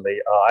personally,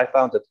 I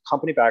found that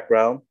company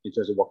background in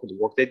terms of what the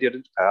work they did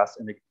in the past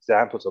and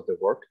examples of their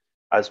work,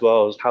 as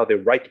well as how they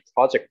write the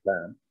project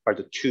plan, are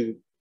the two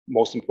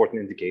most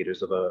important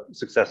indicators of a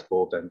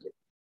successful vendor.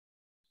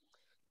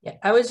 Yeah,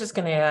 I was just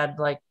going to add,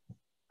 like,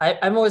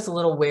 I'm always a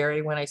little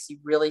wary when I see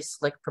really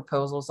slick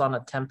proposals on a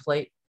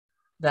template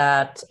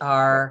that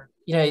are,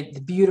 you know, the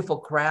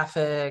beautiful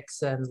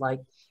graphics and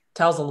like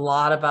tells a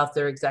lot about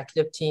their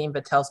executive team,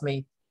 but tells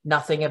me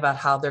nothing about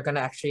how they're going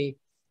to actually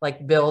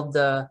like build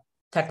the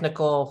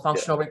technical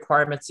functional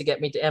requirements to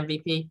get me to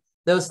MVP.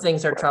 Those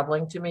things are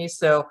troubling to me.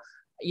 So,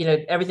 you know,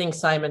 everything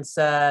Simon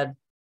said,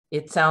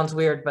 it sounds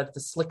weird, but the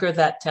slicker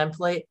that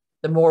template,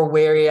 the more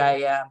wary I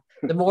am.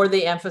 The more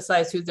they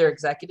emphasize who their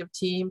executive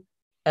team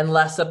and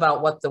less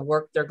about what the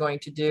work they're going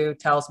to do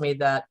tells me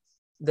that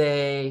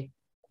they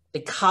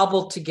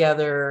cobble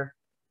together,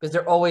 because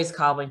they're always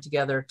cobbling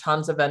together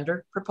tons of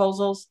vendor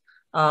proposals.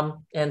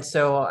 And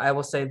so I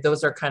will say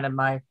those are kind of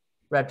my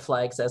red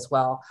flags as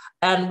well.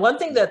 And one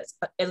thing that's,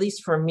 at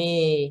least for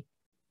me,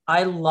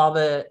 I love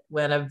it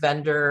when a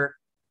vendor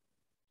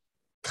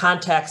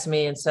contacts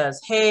me and says,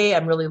 hey,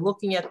 I'm really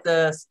looking at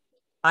this.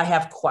 I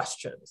have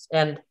questions.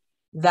 And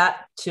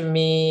that to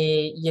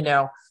me, you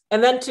know,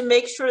 and then to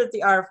make sure that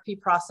the RFP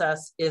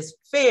process is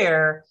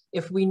fair,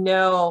 if we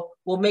know,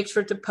 we'll make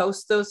sure to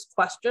post those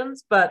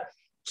questions. But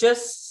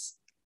just,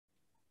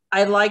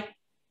 I like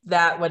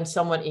that when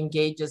someone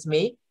engages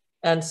me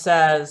and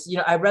says, you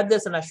know, I read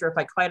this and I'm not sure if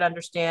I quite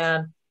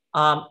understand.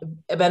 And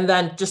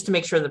then just to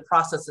make sure the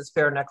process is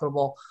fair and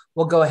equitable,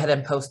 we'll go ahead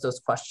and post those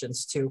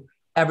questions to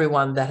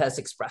everyone that has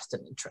expressed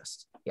an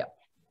interest. Yeah.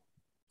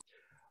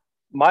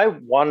 My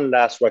one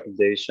last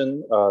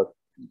recommendation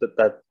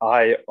that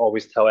I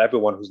always tell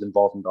everyone who's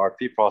involved in the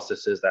RFP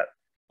process is that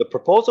the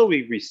proposal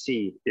we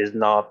receive is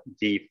not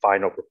the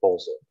final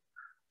proposal.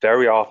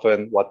 Very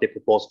often what they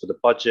propose for the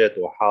budget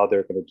or how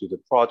they're going to do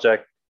the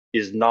project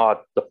is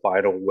not the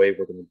final way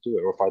we're going to do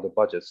it or final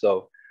budget.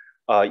 So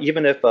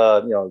even if,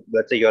 you know,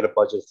 let's say you had a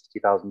budget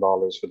of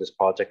 $60,000 for this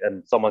project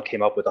and someone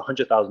came up with a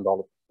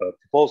 $100,000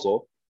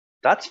 proposal,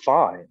 that's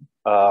fine.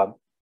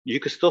 You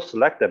could still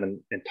select them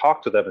and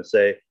talk to them and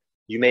say,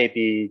 you may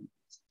be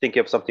thinking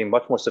of something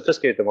much more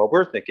sophisticated than what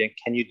we're thinking.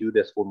 Can you do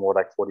this for more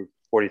like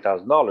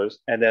 $40,000?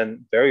 And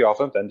then very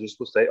often vendors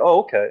will say, oh,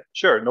 okay,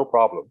 sure, no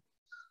problem.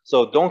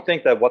 So don't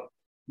think that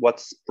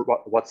what's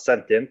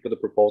sent in for the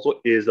proposal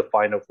is the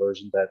final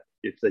version, that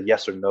it's a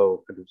yes or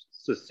no kind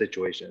of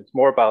situation. It's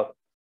more about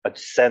a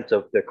sense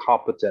of their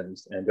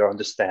competence and their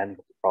understanding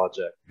of the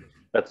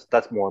project.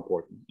 That's more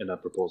important in a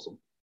proposal.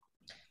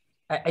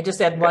 I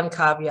just add one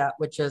caveat,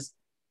 which is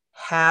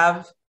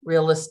have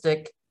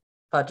realistic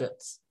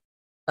budgets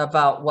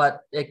about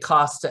what it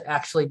costs to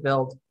actually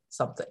build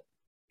something.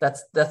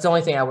 That's the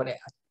only thing I would add.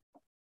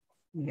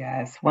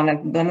 Yes, one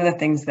of the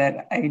things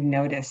that I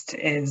noticed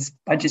is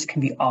budgets can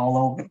be all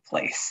over the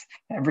place.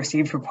 I've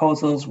received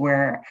proposals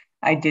where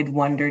I did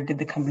wonder, did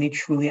the company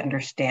truly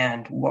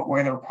understand what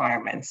were the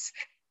requirements?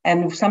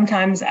 And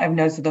sometimes I've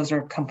noticed that those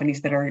are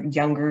companies that are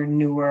younger,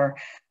 newer,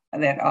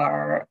 that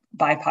are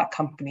BIPOC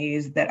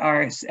companies that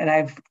are, and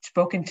I've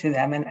spoken to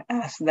them and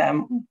asked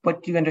them,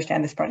 what do you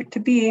understand this project to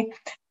be?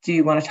 Do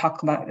you want to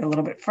talk about it a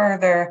little bit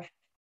further?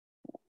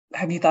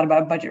 Have you thought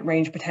about a budget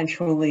range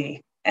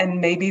potentially?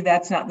 And maybe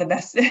that's not the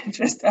best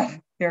interest of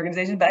the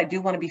organization, but I do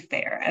want to be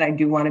fair and I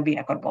do want to be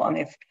equitable.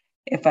 And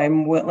if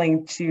I'm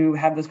willing to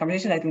have those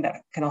conversations, I think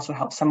that can also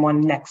help someone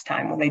next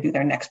time when they do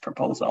their next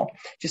proposal,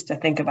 just to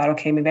think about,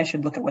 okay, maybe I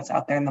should look at what's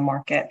out there in the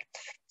market.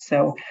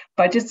 So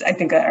budgets, I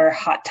think, are a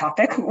hot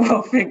topic.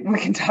 We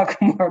can talk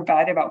more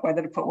about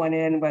whether to put one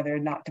in, whether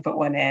not to put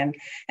one in,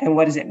 and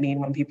what does it mean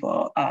when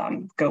people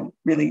go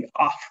really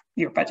off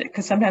your budget?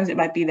 Because sometimes it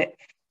might be that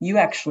you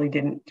actually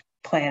didn't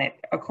plan it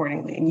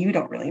accordingly and you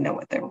don't really know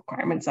what the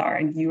requirements are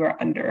and you are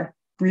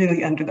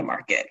really under the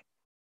market.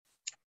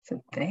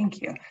 So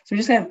thank you. So we're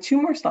just gonna have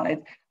 2 more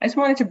slides. I just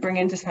wanted to bring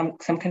into some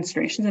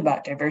considerations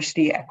about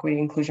diversity, equity,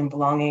 inclusion,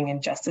 belonging,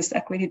 and justice,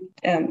 equity,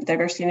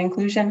 diversity and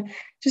inclusion.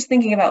 Just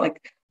thinking about,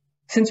 like,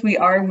 since we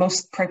are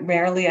most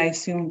primarily, I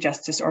assume,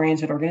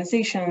 justice-oriented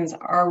organizations,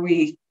 are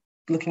we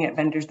looking at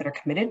vendors that are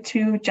committed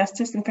to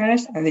justice and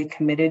fairness? Are they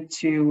committed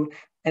to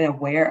and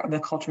aware of the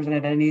cultures and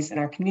identities in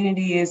our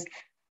communities?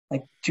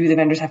 Like, do the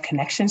vendors have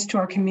connections to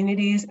our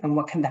communities, and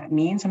what can that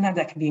mean? Sometimes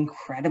that can be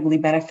incredibly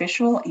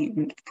beneficial,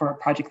 even for a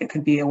project that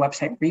could be a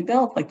website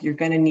rebuild. Like, you're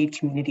going to need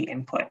community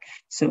input.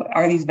 So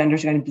are these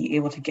vendors going to be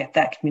able to get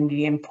that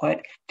community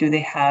input? Do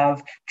they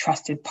have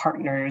trusted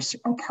partners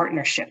or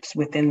partnerships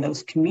within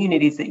those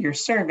communities that you're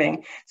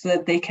serving so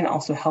that they can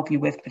also help you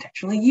with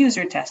potentially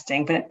user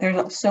testing? But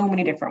there's so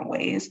many different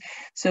ways.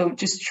 So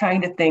just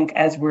trying to think,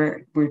 as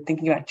we're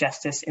thinking about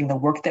justice in the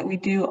work that we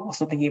do,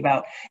 also thinking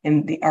about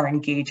in our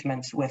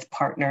engagements with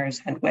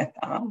partners and with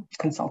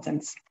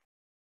consultants.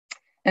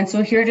 And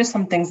so here are just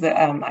some things that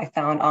I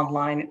found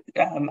online.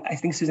 I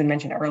think Susan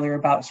mentioned earlier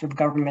about sort of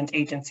government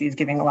agencies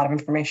giving a lot of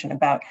information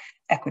about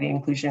equity and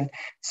inclusion.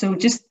 So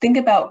just think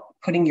about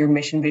putting your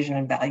mission, vision,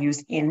 and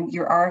values in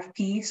your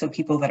RFP so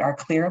people that are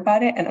clear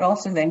about it. And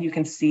also then you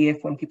can see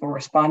if when people are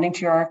responding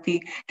to your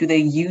RFP, do they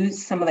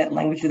use some of that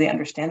language? Do they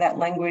understand that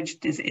language?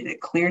 Is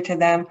it clear to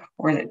them?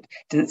 Or does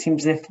it seem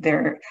as if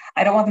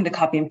I don't want them to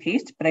copy and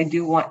paste, but I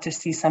do want to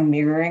see some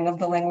mirroring of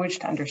the language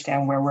to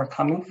understand where we're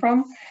coming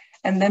from.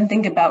 And then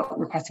think about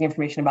requesting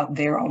information about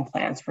their own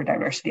plans for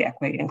diversity,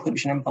 equity,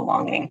 inclusion, and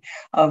belonging,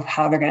 of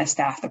how they're going to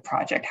staff the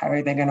project, how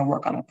are they going to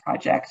work on the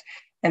project,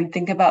 and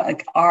think about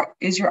like,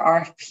 is your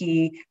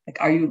RFP,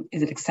 like,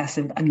 is it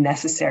excessive,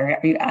 unnecessary?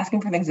 Are you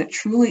asking for things that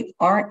truly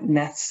aren't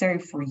necessary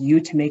for you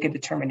to make a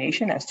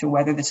determination as to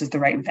whether this is the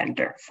right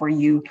vendor for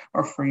you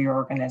or for your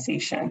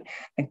organization?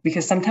 Like,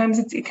 because sometimes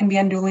it can be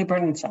unduly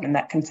burdensome, and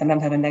that can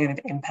sometimes have a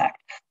negative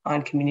impact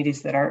on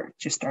communities that are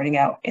just starting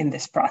out in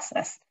this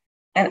process.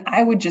 And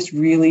I would just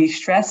really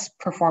stress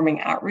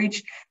performing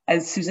outreach.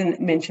 As Susan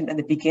mentioned at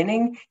the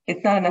beginning,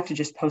 it's not enough to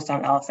just post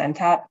on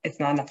LSNTAP. It's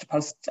not enough to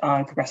post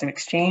on Progressive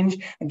Exchange.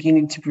 Like, you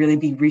need to really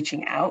be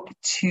reaching out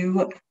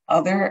to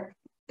other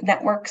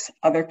networks,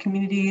 other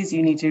communities.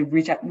 You need to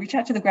reach out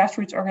to the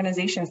grassroots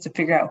organizations to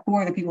figure out who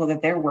are the people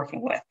that they're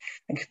working with.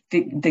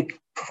 Like,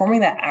 performing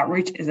that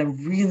outreach is a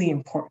really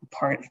important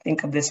part, I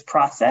think, of this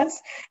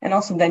process. And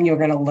also then you're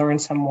going to learn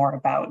some more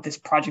about this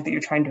project that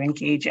you're trying to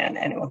engage in,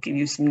 and it will give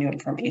you some new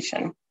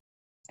information.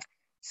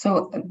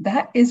 So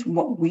that is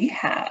what we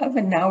have.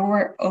 And now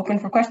we're open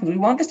for questions. We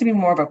want this to be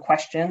more of a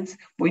questions.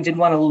 We did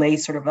want to lay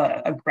sort of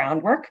a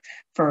groundwork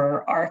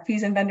for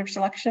RFPs and vendor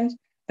selections,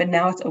 but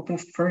now it's open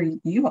for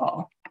you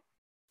all.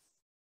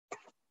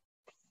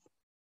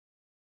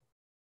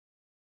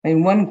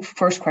 And one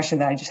first question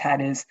that I just had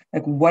is,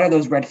 like, what are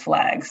those red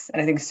flags?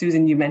 And I think,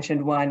 Susan, you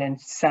mentioned one,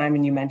 and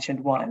Simon, you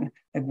mentioned one.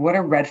 Like, what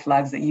are red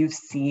flags that you've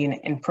seen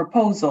in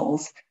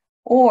proposals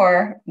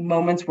or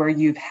moments where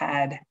you've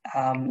had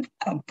a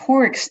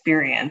poor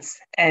experience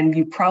and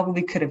you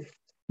probably could have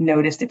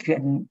noticed if you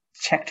had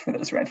checked for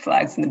those red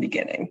flags in the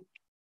beginning?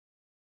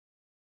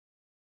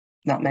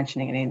 Not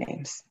mentioning any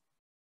names.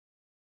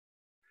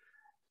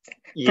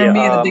 For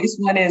me, the biggest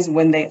one is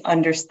when they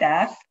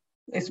understaff.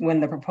 Is when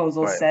the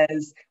proposal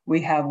says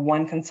we have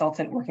one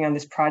consultant working on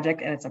this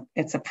project, and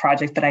it's a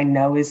project that I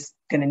know is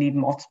going to need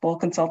multiple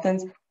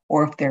consultants,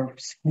 or if they're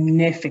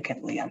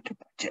significantly under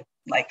budget,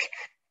 like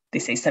they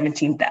say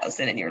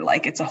 17,000, and you're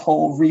like, it's a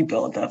whole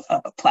rebuild of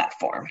a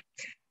platform.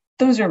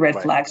 Those are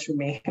red flags for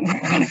me. We're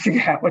going to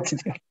figure out what to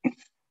do.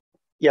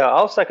 Yeah,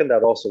 I'll second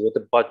that also with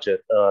the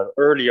budget.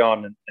 Early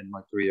on in my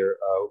career,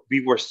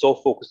 we were so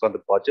focused on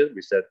the budget.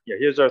 We said, yeah,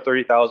 here's our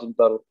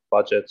 $30,000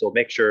 budget, so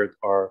make sure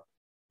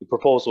the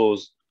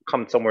proposals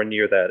come somewhere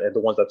near that, and the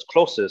ones that's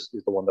closest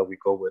is the one that we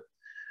go with.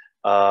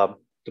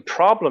 The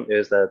problem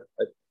is that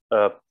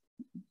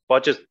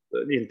budgets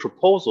in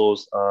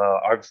proposals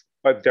are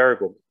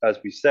variable, as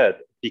we said,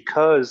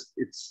 because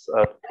it's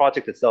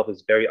project itself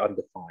is very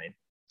undefined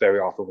very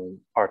often when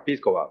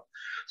RFPs go out.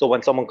 So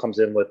when someone comes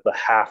in with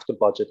half the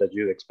budget that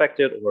you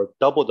expected or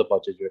double the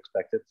budget you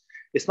expected,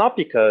 it's not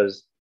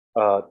because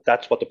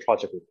that's what the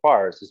project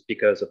requires. It's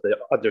because of the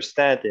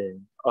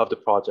understanding of the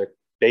project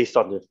based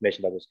on the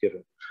information that was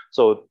given.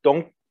 So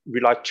don't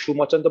rely too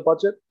much on the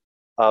budget.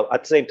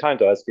 At the same time,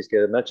 though, as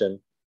Kiske mentioned,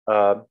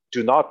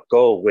 do not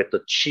go with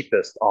the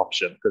cheapest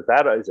option, because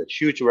that is a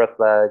huge red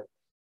flag,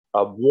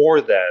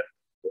 more than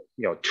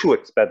too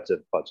expensive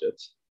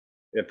budgets.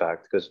 In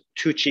fact, because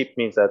too cheap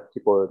means that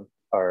people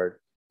are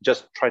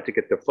just trying to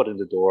get their foot in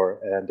the door,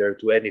 and they'll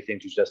do anything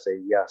to just say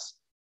yes,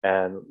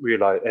 and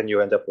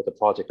you end up with a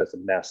project that's a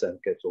mess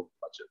and gets over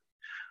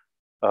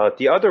budget.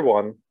 The other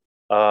one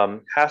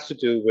has to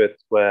do with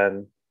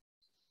when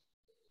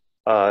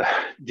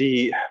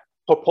the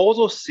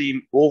proposals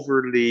seem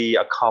overly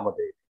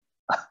accommodating.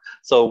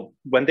 So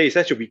when they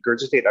essentially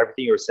regurgitate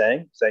everything you're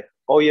saying, say,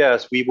 oh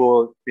yes, we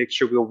will make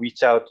sure we'll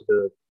reach out to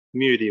the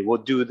community, we'll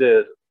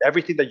do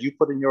everything that you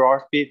put in your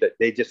RFP, that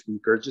they just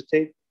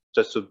regurgitate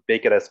just to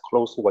make it as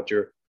close to what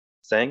you're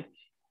saying.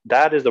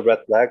 That is a red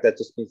flag. That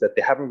just means that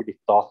they haven't really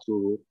thought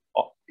through,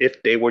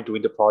 if they were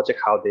doing the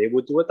project, how they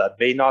would do it. That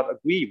may not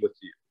agree with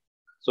you.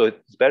 So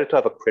it's better to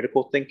have a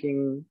critical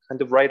thinking kind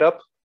of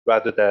write-up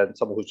rather than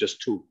someone who's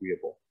just too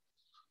agreeable.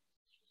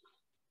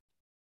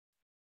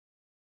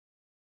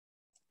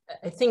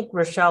 I think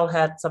Rochelle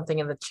had something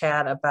in the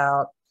chat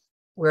about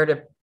where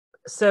to.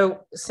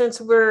 So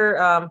since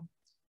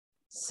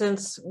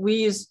we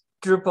use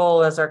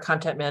Drupal as our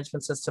content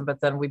management system, but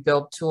then we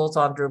build tools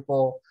on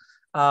Drupal,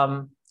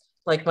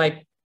 like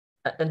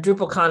and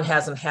DrupalCon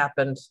hasn't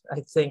happened. I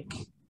think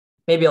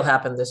maybe it'll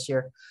happen this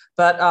year,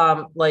 but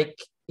like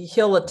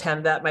he'll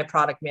attend that. My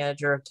product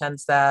manager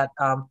attends that.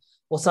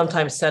 We'll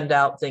sometimes send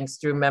out things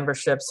through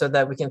membership so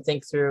that we can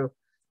think through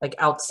like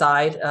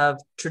outside of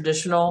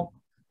traditional,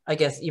 I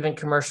guess, even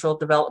commercial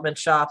development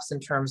shops in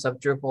terms of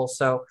Drupal.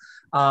 So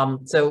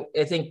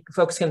I think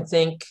folks can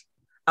think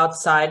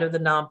outside of the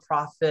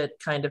nonprofit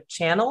kind of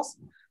channels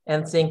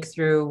and think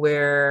through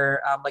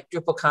where, like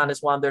DrupalCon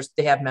is one,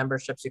 they have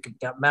memberships, you can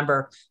become a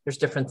member, there's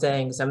different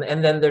things.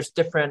 And then there's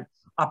different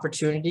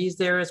opportunities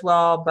there as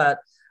well. But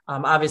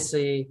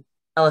obviously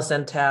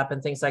LSN TAP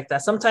and things like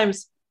that.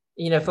 Sometimes,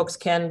 folks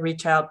can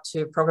reach out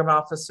to program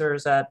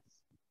officers at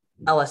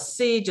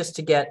LSC just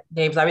to get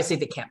names. Obviously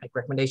they can't make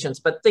recommendations,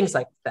 but things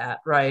like that,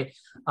 right?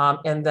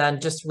 And then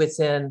just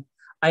within,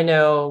 I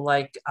know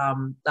like,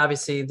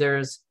 obviously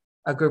there's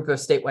a group of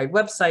statewide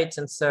websites.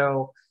 And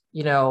so,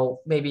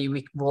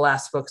 maybe we'll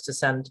ask folks to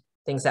send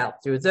things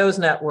out through those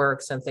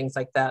networks and things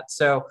like that.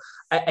 So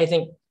I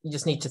think you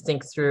just need to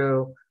think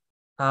through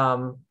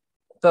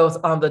both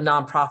on the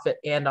nonprofit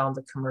and on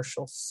the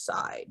commercial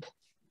side.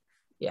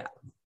 Yeah.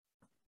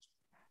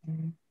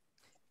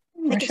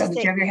 Michelle,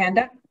 did you have your hand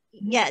up?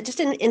 Yeah, just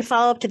in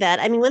follow up to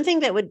that. I mean, one thing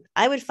that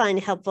I would find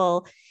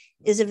helpful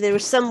is if there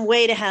was some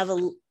way to have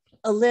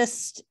a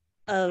list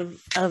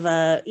of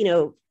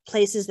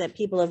places that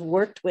people have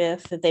worked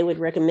with that they would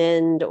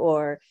recommend,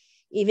 or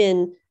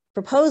even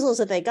proposals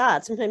that they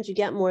got. Sometimes you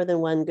get more than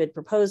one good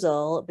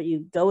proposal, but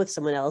you go with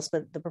someone else,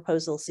 but the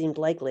proposal seemed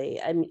likely.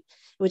 I mean, it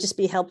would just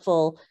be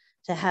helpful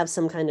to have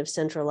some kind of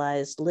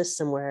centralized list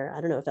somewhere.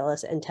 I don't know if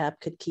LSN TAP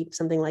could keep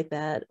something like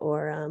that,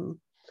 or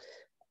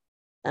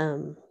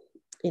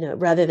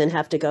rather than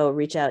have to go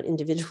reach out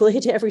individually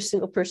to every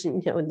single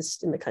person,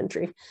 in the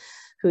country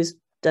who's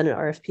done an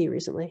RFP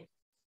recently.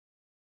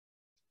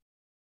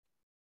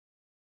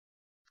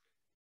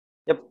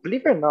 Yeah,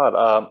 believe it or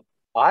not,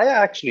 I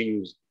actually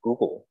use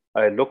Google.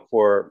 I look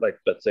for, like,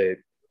 let's say,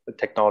 a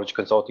technology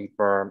consulting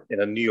firm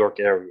in a New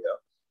York area,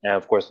 and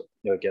of course,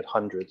 get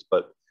hundreds.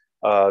 But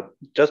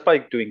just by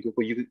doing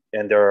Google,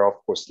 and there are of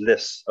course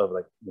lists of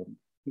like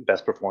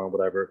best performing,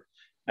 whatever.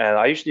 And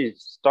I usually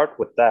start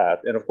with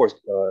that, and of course,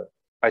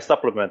 I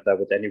supplement that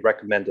with any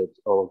recommended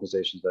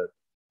organizations that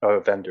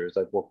vendors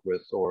I've worked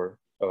with, or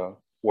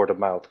word of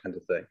mouth kind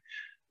of thing.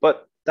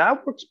 But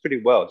that works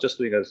pretty well, just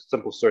doing a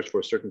simple search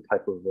for a certain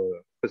type of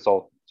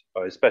consultant,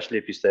 especially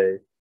if you say,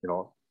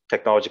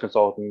 technology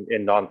consulting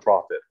in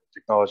nonprofit,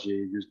 technology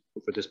used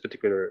for this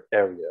particular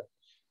area.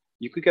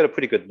 You could get a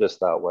pretty good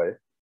list that way.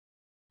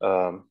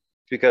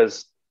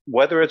 Because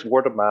whether it's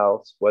word of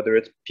mouth, whether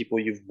it's people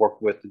you've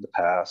worked with in the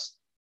past,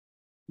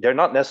 they're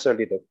not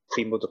necessarily the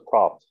cream of the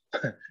crop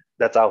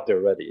that's out there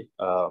already.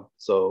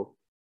 So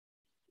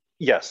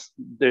yes,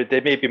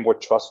 they may be more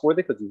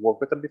trustworthy because you've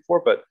worked with them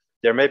before, but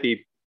there may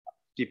be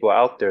people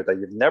out there that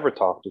you've never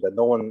talked to, that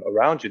no one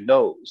around you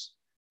knows,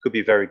 could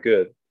be very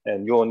good.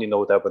 And you only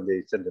know that when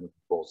they send in a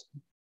proposal.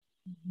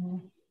 Mm-hmm.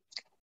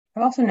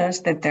 I've also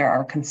noticed that there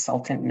are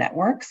consultant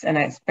networks, and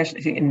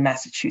especially in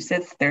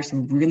Massachusetts, there's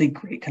some really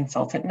great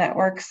consultant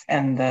networks.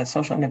 And the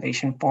Social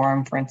Innovation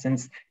Forum, for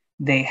instance,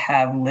 they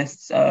have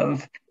lists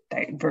of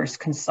diverse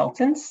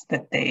consultants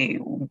that they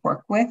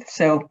work with.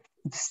 So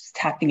it's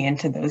tapping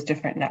into those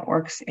different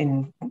networks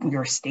in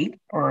your state,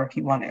 or if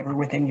you want it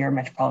within your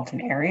metropolitan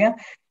area,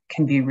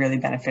 can be really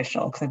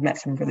beneficial, because I've met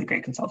some really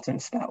great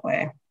consultants that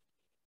way.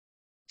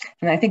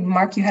 And I think,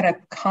 Mark, you had a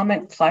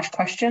comment /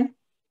 question.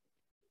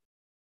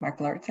 Mark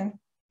Larson.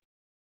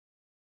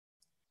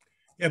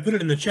 Yeah, put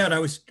it in the chat. I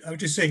was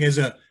just saying,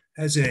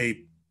 as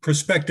a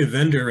prospective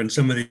vendor in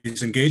some of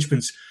these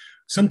engagements,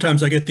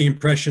 sometimes I get the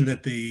impression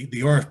that the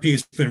RFP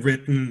has been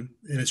written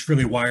and it's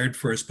really wired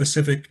for a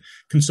specific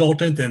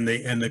consultant, and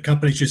the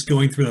company's just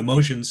going through the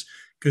motions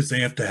because they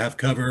have to have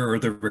cover or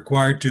they're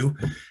required to,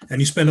 and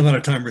you spend a lot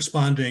of time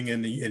responding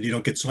and you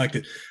don't get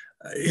selected.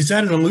 Is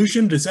that an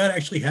illusion? Does that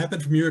actually happen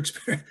from your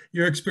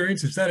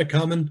experience? Is that a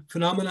common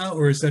phenomena,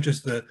 or is that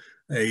just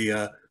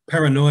a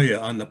paranoia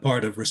on the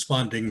part of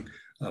responding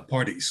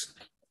parties?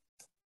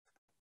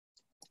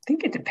 I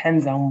think it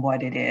depends on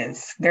what it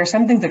is. There are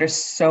some things that are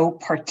so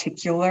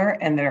particular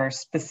and that are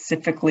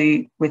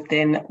specifically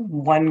within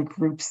one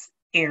group's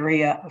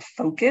area of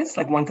focus,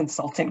 like one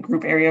consultant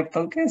group area of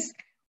focus,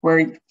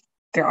 where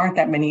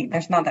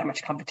there's not that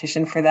much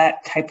competition for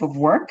that type of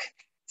work.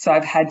 So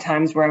I've had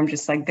times where I'm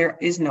just like, there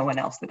is no one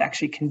else that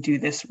actually can do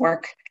this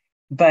work.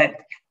 But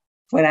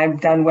when I've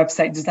done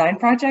website design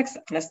projects,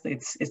 honestly,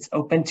 it's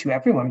open to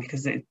everyone,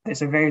 because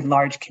there's a very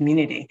large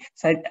community.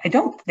 So I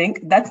don't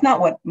think, that's not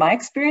what my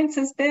experience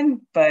has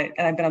been, and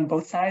I've been on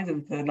both sides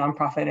of the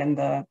nonprofit and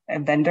the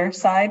vendor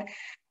side,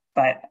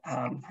 but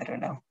I don't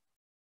know.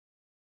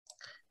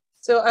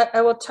 So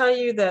I will tell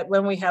you that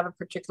when we have a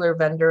particular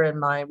vendor in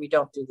mind, we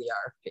don't do the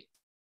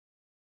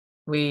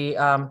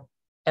RFP.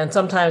 And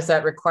sometimes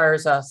that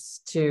requires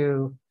us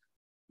to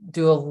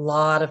do a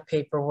lot of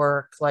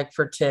paperwork, like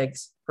for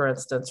TIGs, for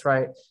instance,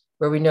 right?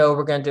 Where we know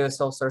we're going to do a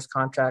sole source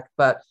contract,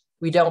 but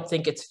we don't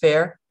think it's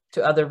fair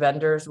to other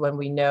vendors when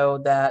we know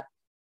that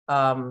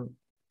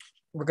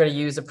we're going to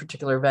use a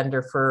particular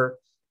vendor for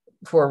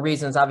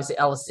reasons. Obviously,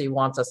 LSC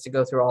wants us to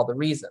go through all the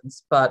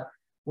reasons, but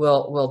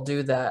we'll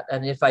do that.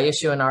 And if I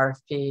issue an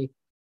RFP,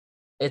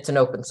 it's an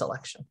open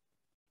selection.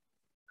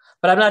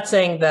 But I'm not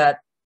saying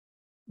that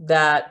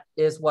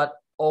is what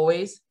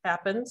always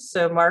happens.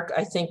 So Mark,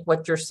 I think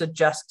what you're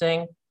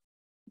suggesting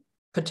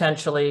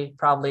potentially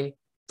probably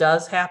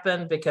does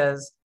happen,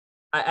 because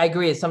I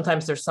agree.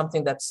 Sometimes there's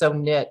something that's so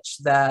niche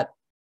that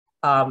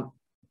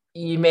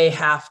you may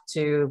have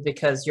to,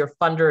 because your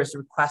funder is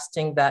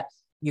requesting that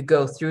you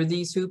go through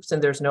these hoops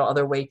and there's no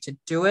other way to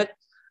do it,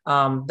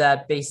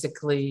 that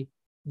basically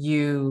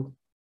you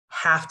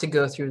have to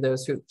go through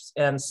those hoops.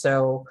 And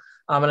so,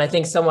 and I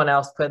think someone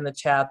else put in the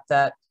chat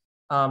that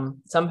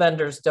some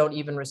vendors don't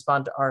even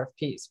respond to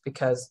RFPs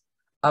because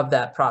of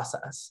that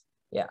process.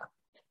 Yeah.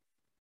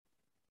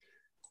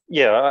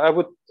 Yeah, I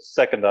would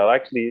second that.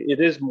 Actually, it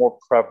is more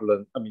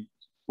prevalent. I mean,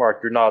 Mark,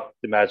 you're not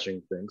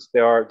imagining things.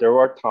 There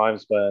are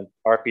times when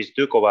RFPs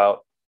do go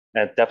out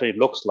and it definitely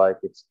looks like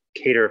it's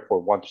catered for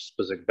one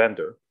specific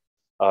vendor.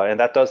 And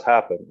that does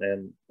happen.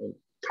 And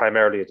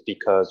primarily it's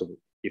because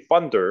the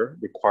funder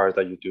requires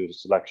that you do the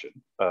selection,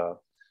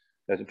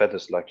 vendor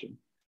selection.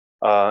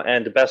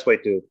 And the best way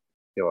to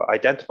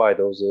identify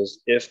those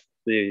is if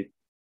the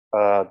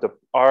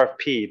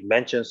RFP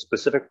mentions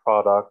specific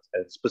products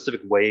and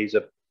specific ways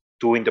of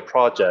doing the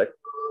project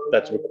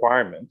that's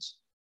requirements,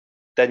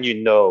 then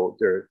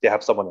they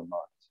have someone in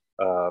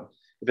mind.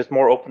 If it's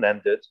more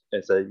open-ended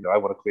and say, I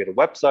want to create a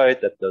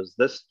website that does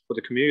this for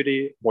the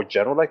community, more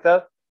general like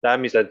that, that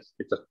means that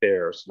it's a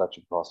fair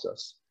selection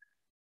process.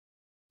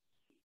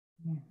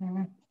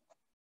 Mm-hmm.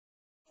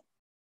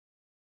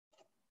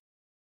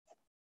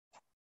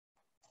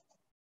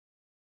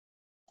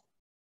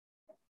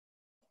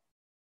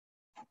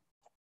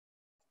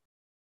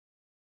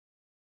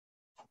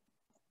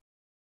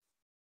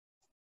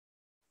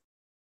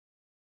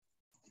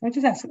 I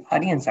just ask the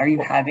audience, are you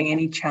having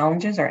any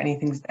challenges or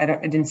anything? I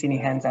didn't see any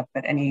hands up,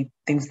 but any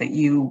things that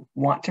you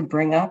want to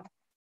bring up,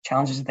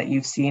 challenges that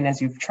you've seen as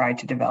you've tried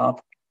to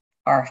develop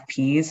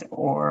RFPs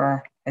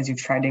or as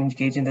you've tried to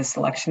engage in the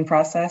selection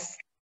process?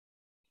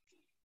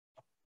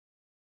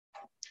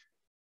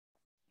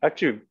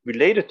 Actually,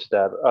 related to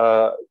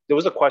that, there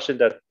was a question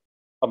that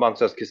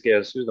amongst us, Kiske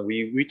and Susan,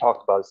 we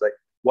talked about. It's like,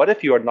 what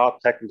if you are not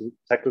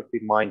technically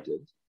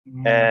minded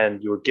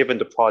and you're given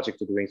the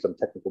project of doing some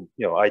technical,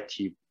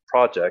 IT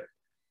project?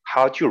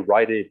 How do you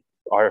write an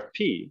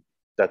RFP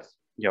that's,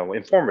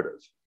 informative?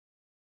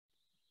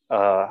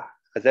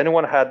 Has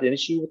anyone had an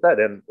issue with that,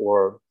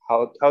 or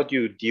how do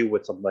you deal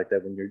with something like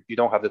that when you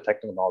don't have the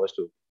technical knowledge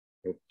to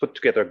put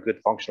together a good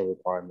functional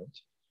requirement,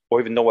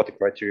 or even know what the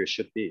criteria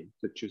should be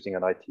to choosing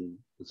an IT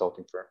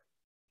consulting firm?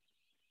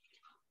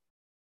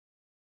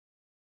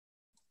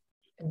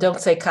 Don't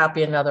say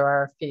copy another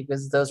RFP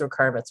because those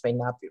requirements may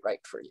not be right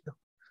for you.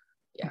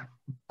 Yeah,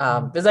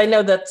 because I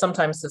know that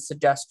sometimes the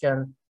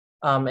suggestion,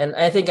 and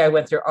I think I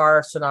went through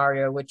our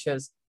scenario, which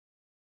is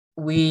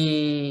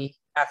we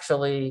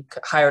actually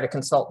hired a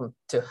consultant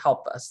to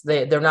help us.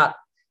 They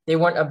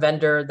weren't a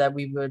vendor that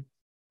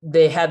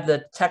they had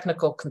the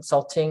technical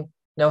consulting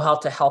know-how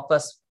to help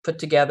us put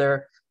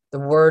together the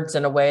words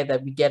in a way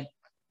that we get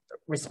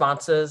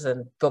responses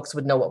and folks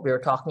would know what we were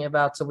talking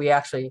about. So we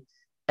actually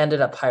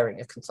ended up hiring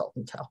a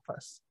consultant to help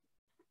us.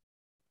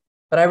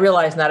 But I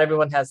realize not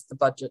everyone has the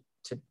budget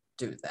to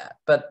do that,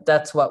 but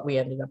that's what we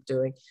ended up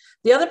doing.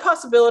 The other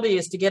possibility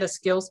is to get a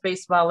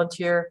skills-based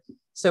volunteer.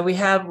 So we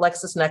have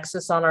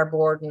LexisNexis on our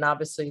board, and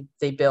obviously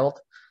they build,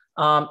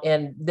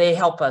 and they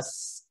help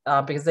us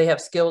because they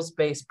have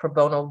skills-based pro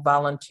bono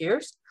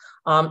volunteers.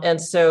 And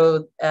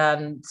so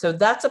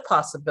that's a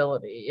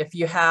possibility. If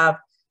you have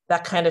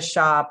that kind of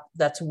shop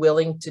that's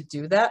willing to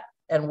do that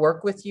and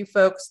work with you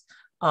folks,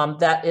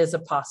 that is a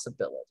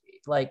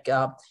possibility.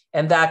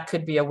 And that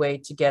could be a way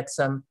to get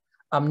some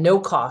no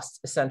cost,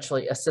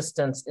 essentially,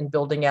 assistance in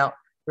building out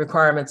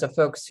requirements of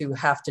folks who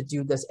have to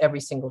do this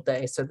every single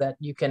day so that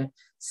you can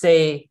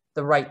say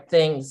the right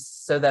things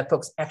so that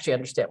folks actually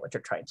understand what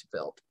you're trying to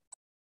build.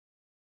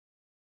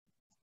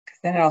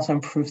 Then it also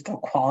improves the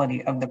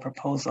quality of the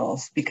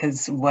proposals,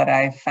 because what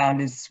I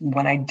found is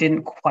when I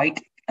didn't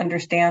quite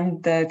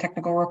understand the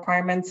technical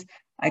requirements,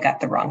 I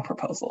got the wrong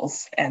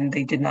proposals and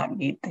they did not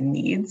meet the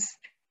needs.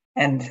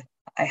 And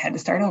I had to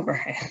start over.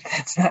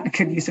 That's not a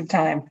good use of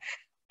time.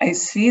 I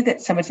see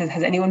that someone says,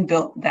 has anyone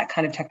built that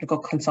kind of technical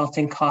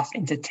consulting cost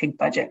into TIG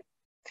budget?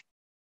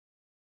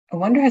 I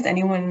wonder, has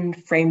anyone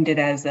framed it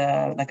as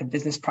a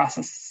business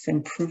process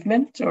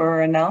improvement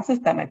or analysis?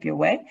 That might be a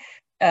way.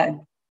 Has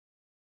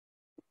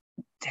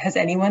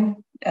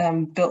anyone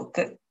built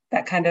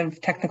that kind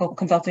of technical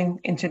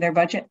consulting into their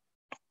budget?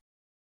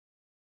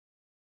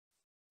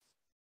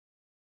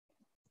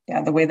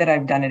 Yeah, the way that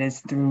I've done it is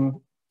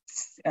through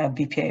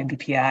BPA and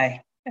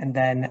BPI, and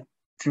then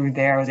through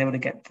there I was able to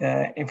get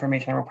the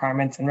information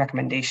requirements and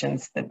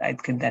recommendations that I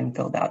could then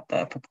build out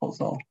the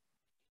proposal.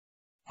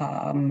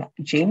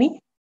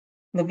 Jamie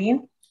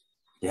Levine?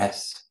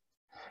 Yes.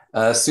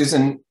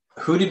 Susan,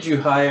 who did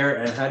you hire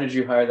and how did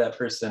you hire that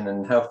person,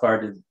 and how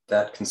far did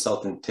that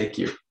consultant take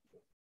you?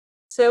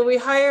 So we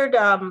hired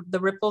the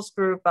Ripples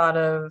Group out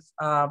of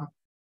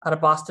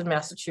Boston,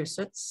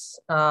 Massachusetts,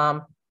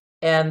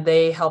 and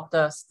they helped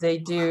us. They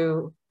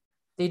do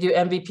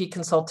MVP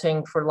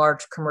consulting for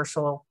large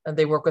commercial, and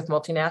they work with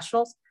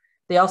multinationals.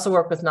 They also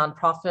work with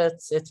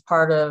nonprofits. It's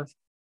part of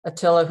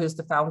Attila, who's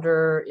the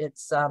founder.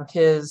 It's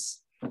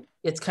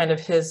kind of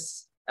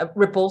his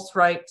Ripples,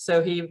 right?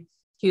 So he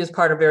he was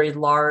part of very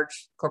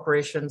large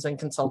corporations and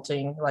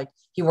consulting. Like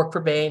he worked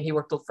for Bain, he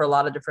worked for a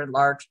lot of different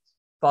large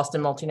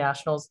Boston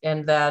multinationals.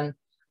 And then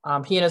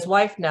he and his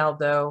wife now,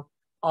 though,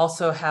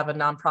 also have a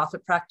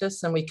nonprofit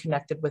practice, and we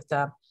connected with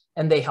them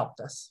and they helped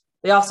us.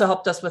 They also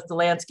helped us with the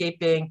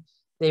landscaping.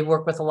 They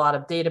work with a lot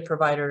of data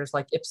providers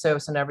like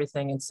Ipsos and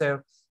everything. And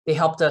so they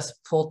helped us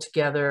pull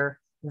together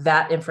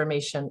that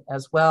information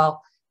as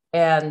well.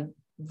 And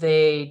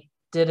they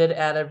did it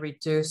at a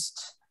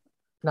reduced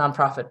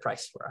nonprofit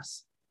price for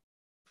us.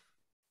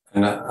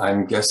 And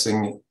I'm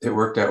guessing it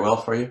worked out well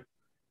for you?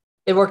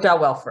 It worked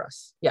out well for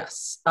us,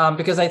 yes.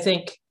 Because I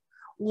think,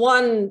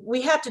 one,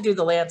 we had to do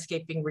the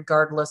landscaping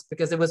regardless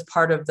because it was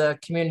part of the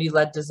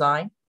community-led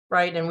design,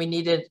 right? And we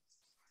needed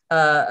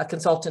a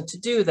consultant to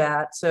do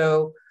that.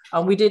 So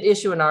we did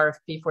issue an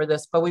RFP for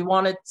this, but we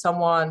wanted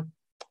someone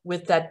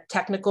with that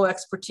technical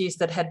expertise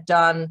that had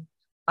done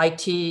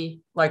IT,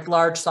 like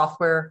large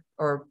software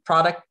or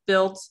product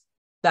builds,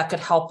 that could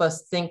help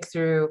us think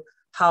through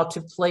how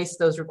to place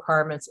those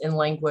requirements in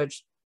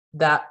language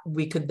that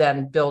we could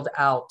then build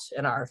out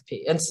an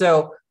RFP. And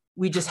so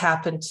we just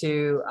happened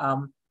to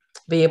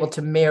be able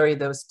to marry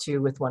those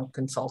two with one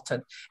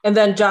consultant. And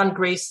then John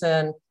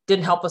Grayson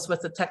didn't help us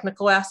with the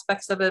technical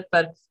aspects of it,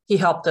 but he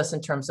helped us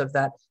in terms of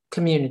that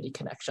community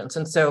connections.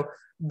 And so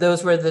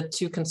those were the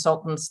two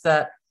consultants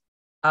that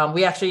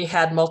we actually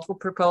had multiple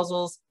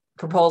proposals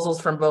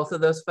from both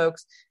of those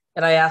folks.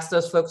 And I asked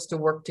those folks to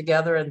work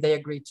together and they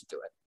agreed to do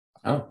it.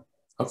 Oh,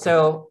 okay.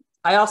 So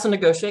I also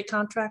negotiate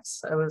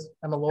contracts.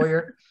 I'm a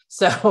lawyer.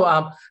 So,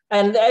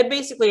 and I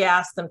basically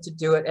asked them to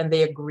do it and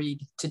they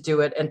agreed to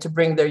do it and to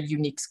bring their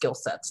unique skill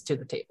sets to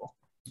the table.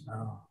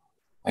 Oh,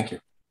 thank you.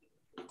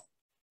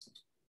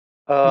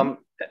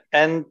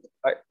 And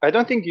I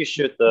don't think you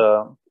should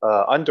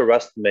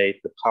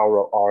underestimate the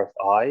power of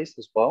RFIs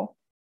as well,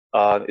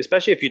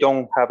 especially if you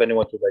don't have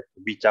anyone to like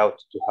reach out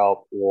to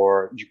help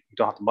or you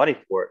don't have the money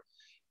for it.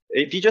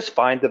 If you just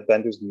find the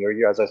vendors near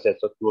you, as I said,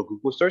 so do a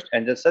Google search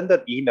and then send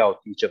an email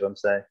to each of them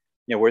saying,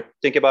 you know, we're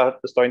thinking about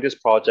starting this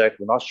project.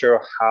 We're not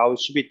sure how it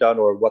should be done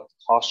or what the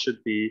cost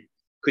should be.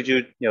 Could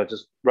you,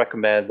 just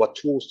recommend what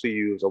tools to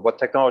use or what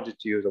technology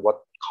to use or what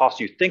cost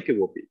you think it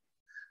will be?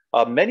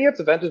 Many of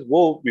the vendors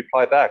will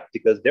reply back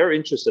because they're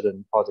interested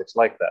in projects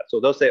like that. So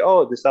they'll say,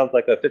 oh, this sounds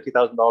like a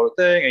 $50,000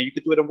 thing and you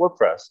could do it in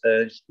WordPress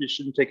and it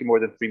shouldn't take you more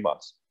than 3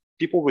 months.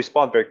 People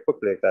respond very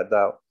quickly like that.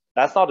 Now,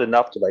 that's not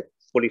enough to like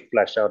fully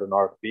flesh out an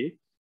RFP,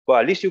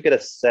 but at least you get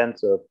a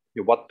sense of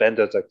what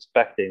vendors are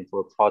expecting for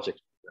a project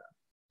like that.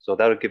 So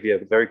that will give you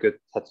a very good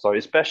head start,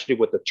 especially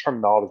with the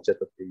terminology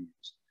that they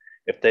use.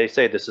 If they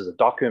say this is a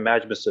document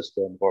management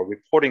system or a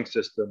reporting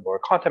system or a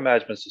content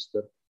management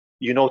system,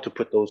 to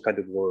put those kind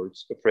of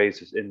words or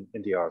phrases in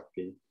the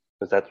RFP,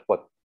 because that's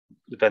what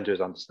the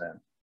vendors understand.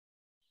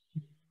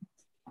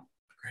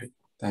 Great,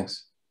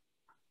 thanks.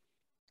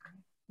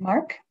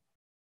 Mark?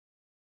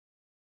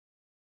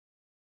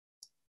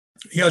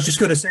 Yeah, I was just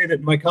going to say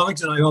that my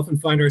colleagues and I often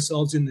find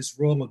ourselves in this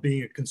role of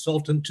being a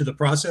consultant to the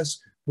process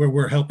where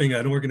we're helping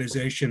an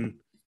organization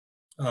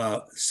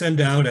send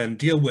out and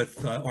deal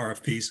with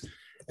RFPs.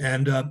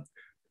 And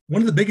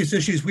one of the biggest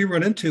issues we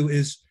run into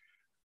is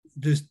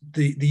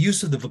the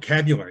use of the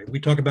vocabulary. We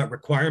talk about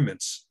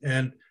requirements,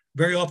 and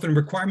very often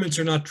requirements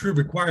are not true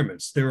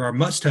requirements. There are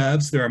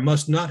must-haves, there are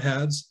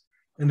must-not-haves,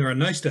 and there are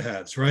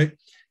nice-to-haves, right?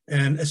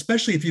 And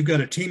especially if you've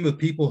got a team of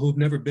people who've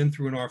never been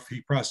through an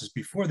RFP process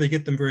before, they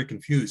get them very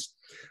confused.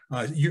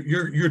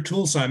 Your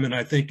tool, Simon,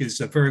 I think is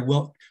a very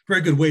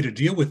good way to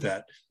deal with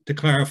that, to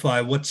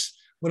clarify what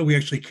do we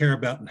actually care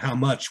about and how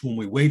much when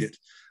we weight it.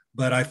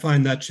 But I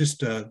find that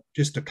just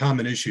a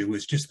common issue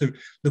is just the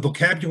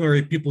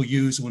vocabulary people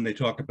use when they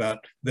talk about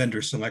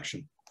vendor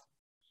selection.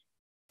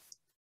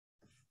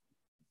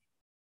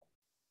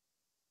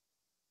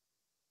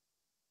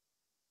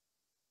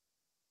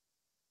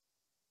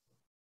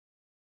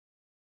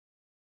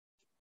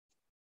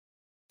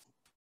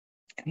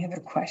 Any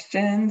other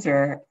questions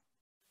or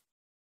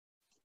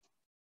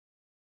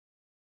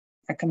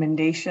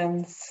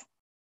recommendations?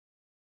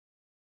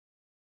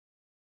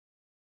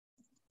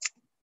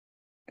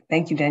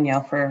 Thank you,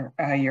 Danielle, for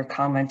your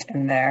comment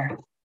in there.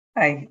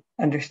 I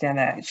understand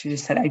that. She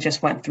just said, I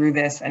just went through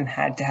this and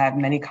had to have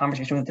many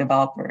conversations with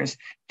developers,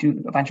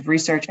 do a bunch of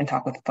research and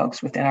talk with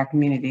folks within our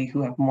community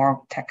who have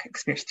more tech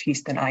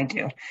expertise than I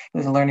do. It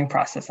was a learning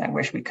process. I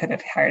wish we could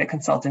have hired a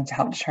consultant to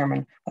help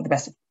determine what the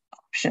best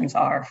options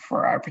are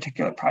for our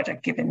particular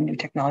project, given new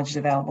technologies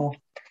available.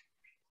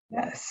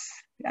 Yes,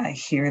 I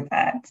hear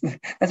that.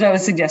 That's why I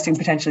was suggesting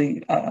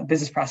potentially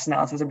business process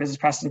analysis or business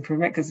process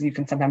improvement, because you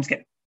can sometimes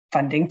get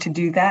funding to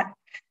do that.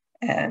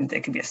 And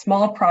it could be a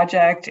small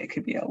project, it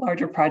could be a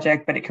larger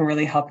project, but it can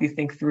really help you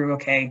think through,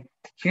 okay,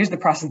 here's the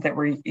process that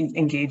we're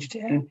engaged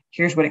in,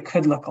 here's what it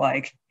could look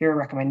like, here are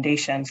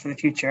recommendations for the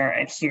future,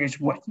 and here's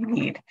what you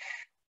need.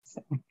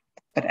 So,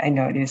 but I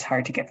know it is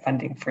hard to get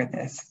funding for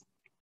this.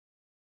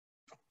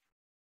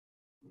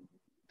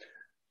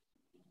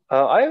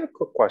 I have a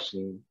quick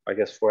question, I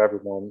guess, for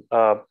everyone.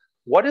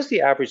 What is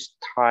the average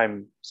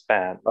time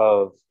span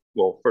of,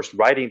 well, first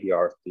writing the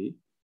RFP,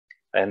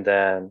 and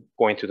then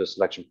going through the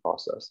selection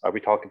process? Are we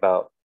talking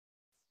about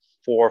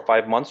 4 or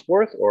 5 months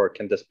worth, or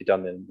can this be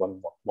done in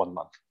one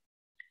month?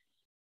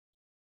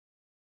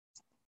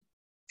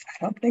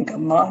 I don't think a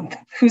month.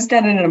 Who's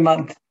done it in a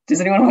month? Does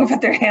anyone want to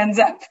put their hands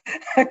up?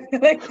 I feel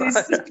like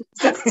this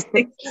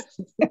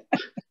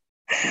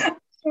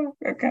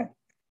okay.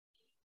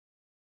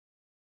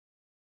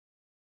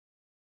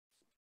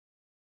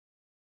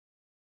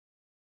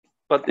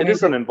 But it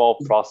is an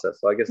involved process.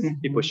 So I guess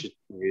people Mhm. should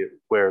be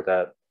aware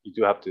that you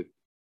do have to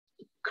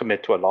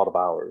commit to a lot of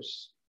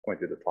hours going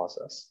through the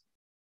process.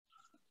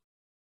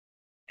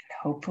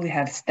 Hopefully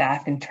have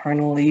staff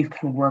internally who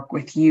can work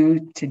with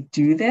you to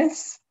do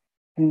this.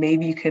 And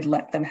maybe you could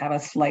let them have a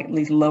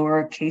slightly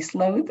lower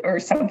caseload or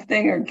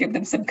something, or give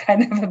them some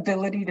kind of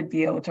ability to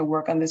be able to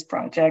work on this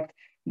project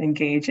and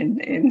engage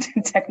in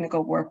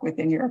technical work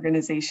within your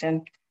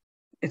organization.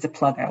 It's a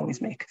plug I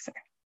always make. Sorry.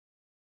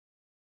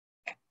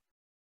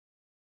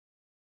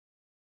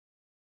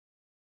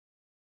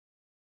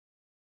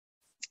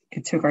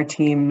 It took our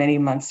team many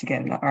months to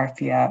get an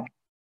RFP out.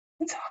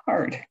 It's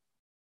hard.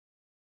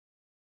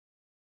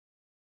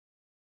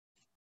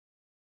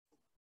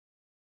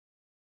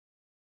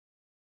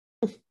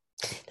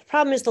 The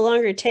problem is the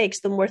longer it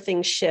takes, the more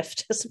things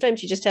shift.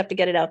 Sometimes you just have to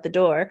get it out the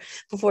door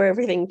before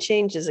everything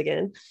changes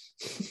again.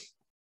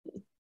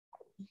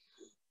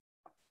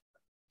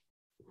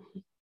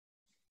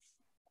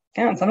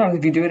 Yeah, and sometimes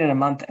if you do it in a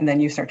month and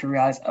then you start to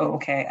realize, oh,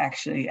 okay,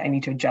 actually, I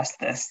need to adjust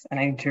this and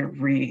I need to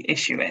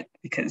reissue it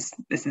because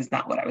this is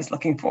not what I was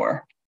looking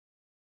for.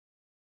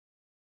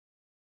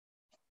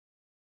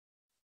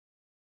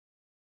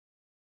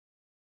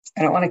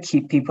 I don't want to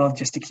keep people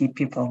just to keep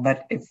people,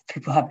 but if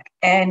people have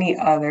any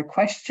other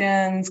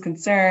questions,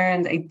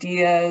 concerns,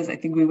 ideas, I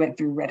think we went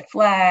through red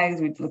flags.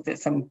 We looked at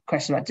some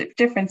questions about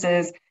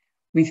differences.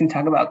 We can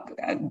talk about,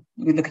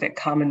 we looked at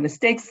common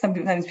mistakes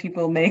sometimes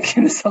people make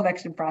in the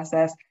selection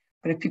process.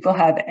 But if people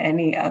have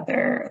any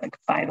other like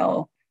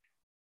final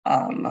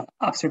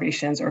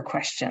observations or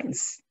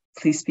questions,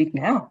 please speak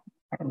now,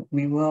 or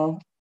we will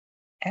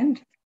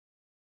end.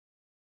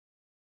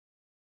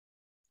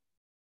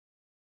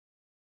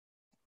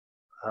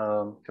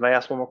 Can I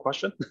ask one more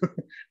question?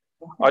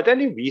 Are there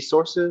any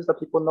resources that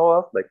people know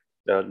of, like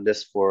a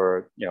list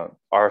for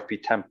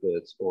RFP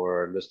templates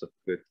or a list of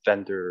good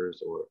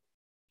vendors or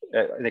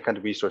any kind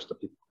of resource that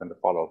people can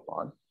follow up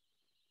on?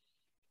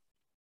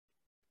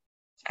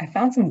 I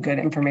found some good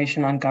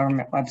information on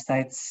government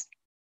websites,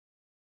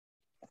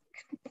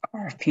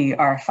 RFP,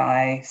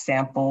 RFI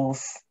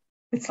samples.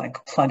 It's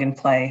like plug and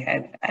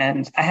play,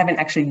 and I haven't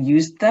actually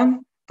used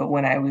them. But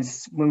when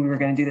we were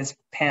going to do this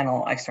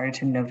panel, I started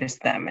to notice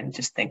them and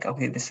just think,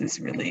 okay, this is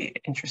really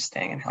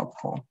interesting and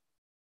helpful.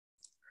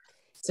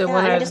 So Yeah,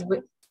 when I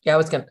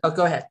was going to,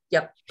 go ahead.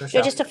 Yep.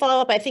 No, just to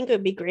follow up, I think it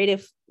would be great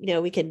if,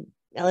 we could,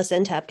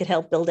 LSNTAP could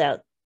help build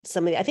out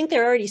some of the, I think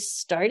they're already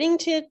starting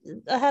to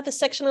have a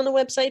section on the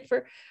website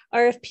for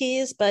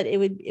RFPs, but it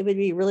would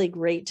be really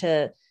great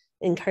to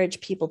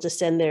encourage people to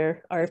send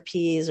their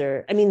RFPs,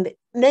 or,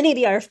 many of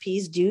the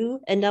RFPs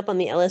do end up on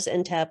the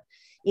LSNTAP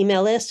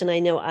email list. And I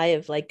know I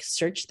have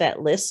searched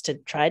that list to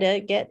try to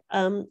get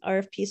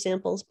RFP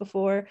samples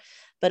before,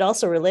 but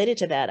also related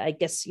to that, I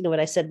guess, what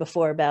I said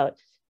before about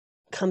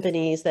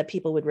companies that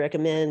people would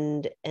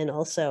recommend, and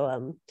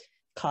also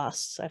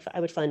costs. I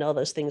would find all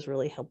those things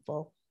really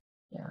helpful.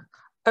 Yeah,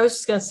 I was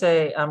just going to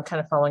say, I'm kind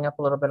of following up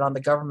a little bit on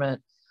the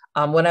government.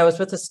 When I was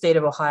with the state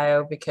of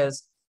Ohio,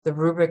 because the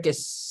rubric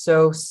is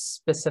so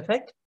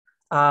specific,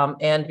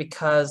 and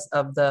because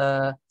of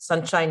the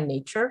sunshine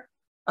nature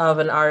of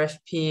an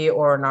RFP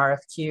or an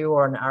RFQ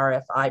or an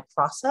RFI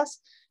process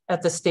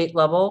at the state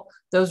level,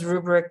 those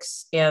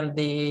rubrics and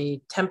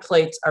the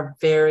templates are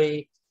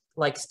very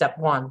step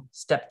 1,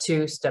 step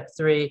 2, step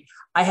 3.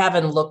 I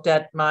haven't looked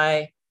at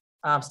my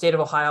state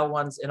of Ohio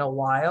ones in a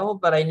while,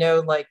 but I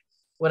know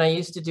when I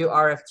used to do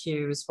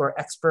RFQs for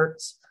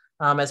experts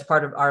as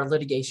part of our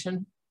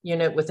litigation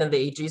unit within the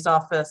AG's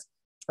office,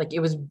 it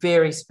was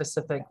very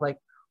specific,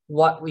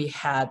 what we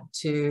had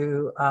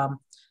to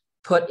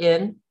put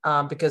in,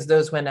 because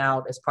those went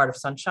out as part of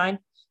Sunshine.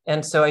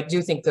 And so I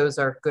do think those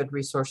are good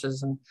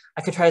resources, and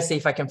I could try to see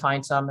if I can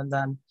find some. And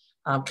then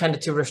kind of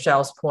to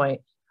Rochelle's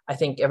point, I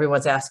think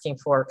everyone's asking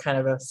for kind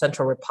of a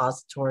central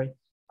repository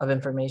of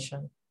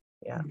information.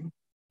 Yeah.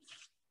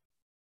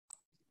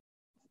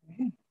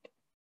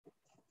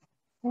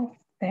 Well,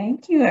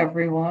 thank you,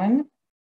 everyone.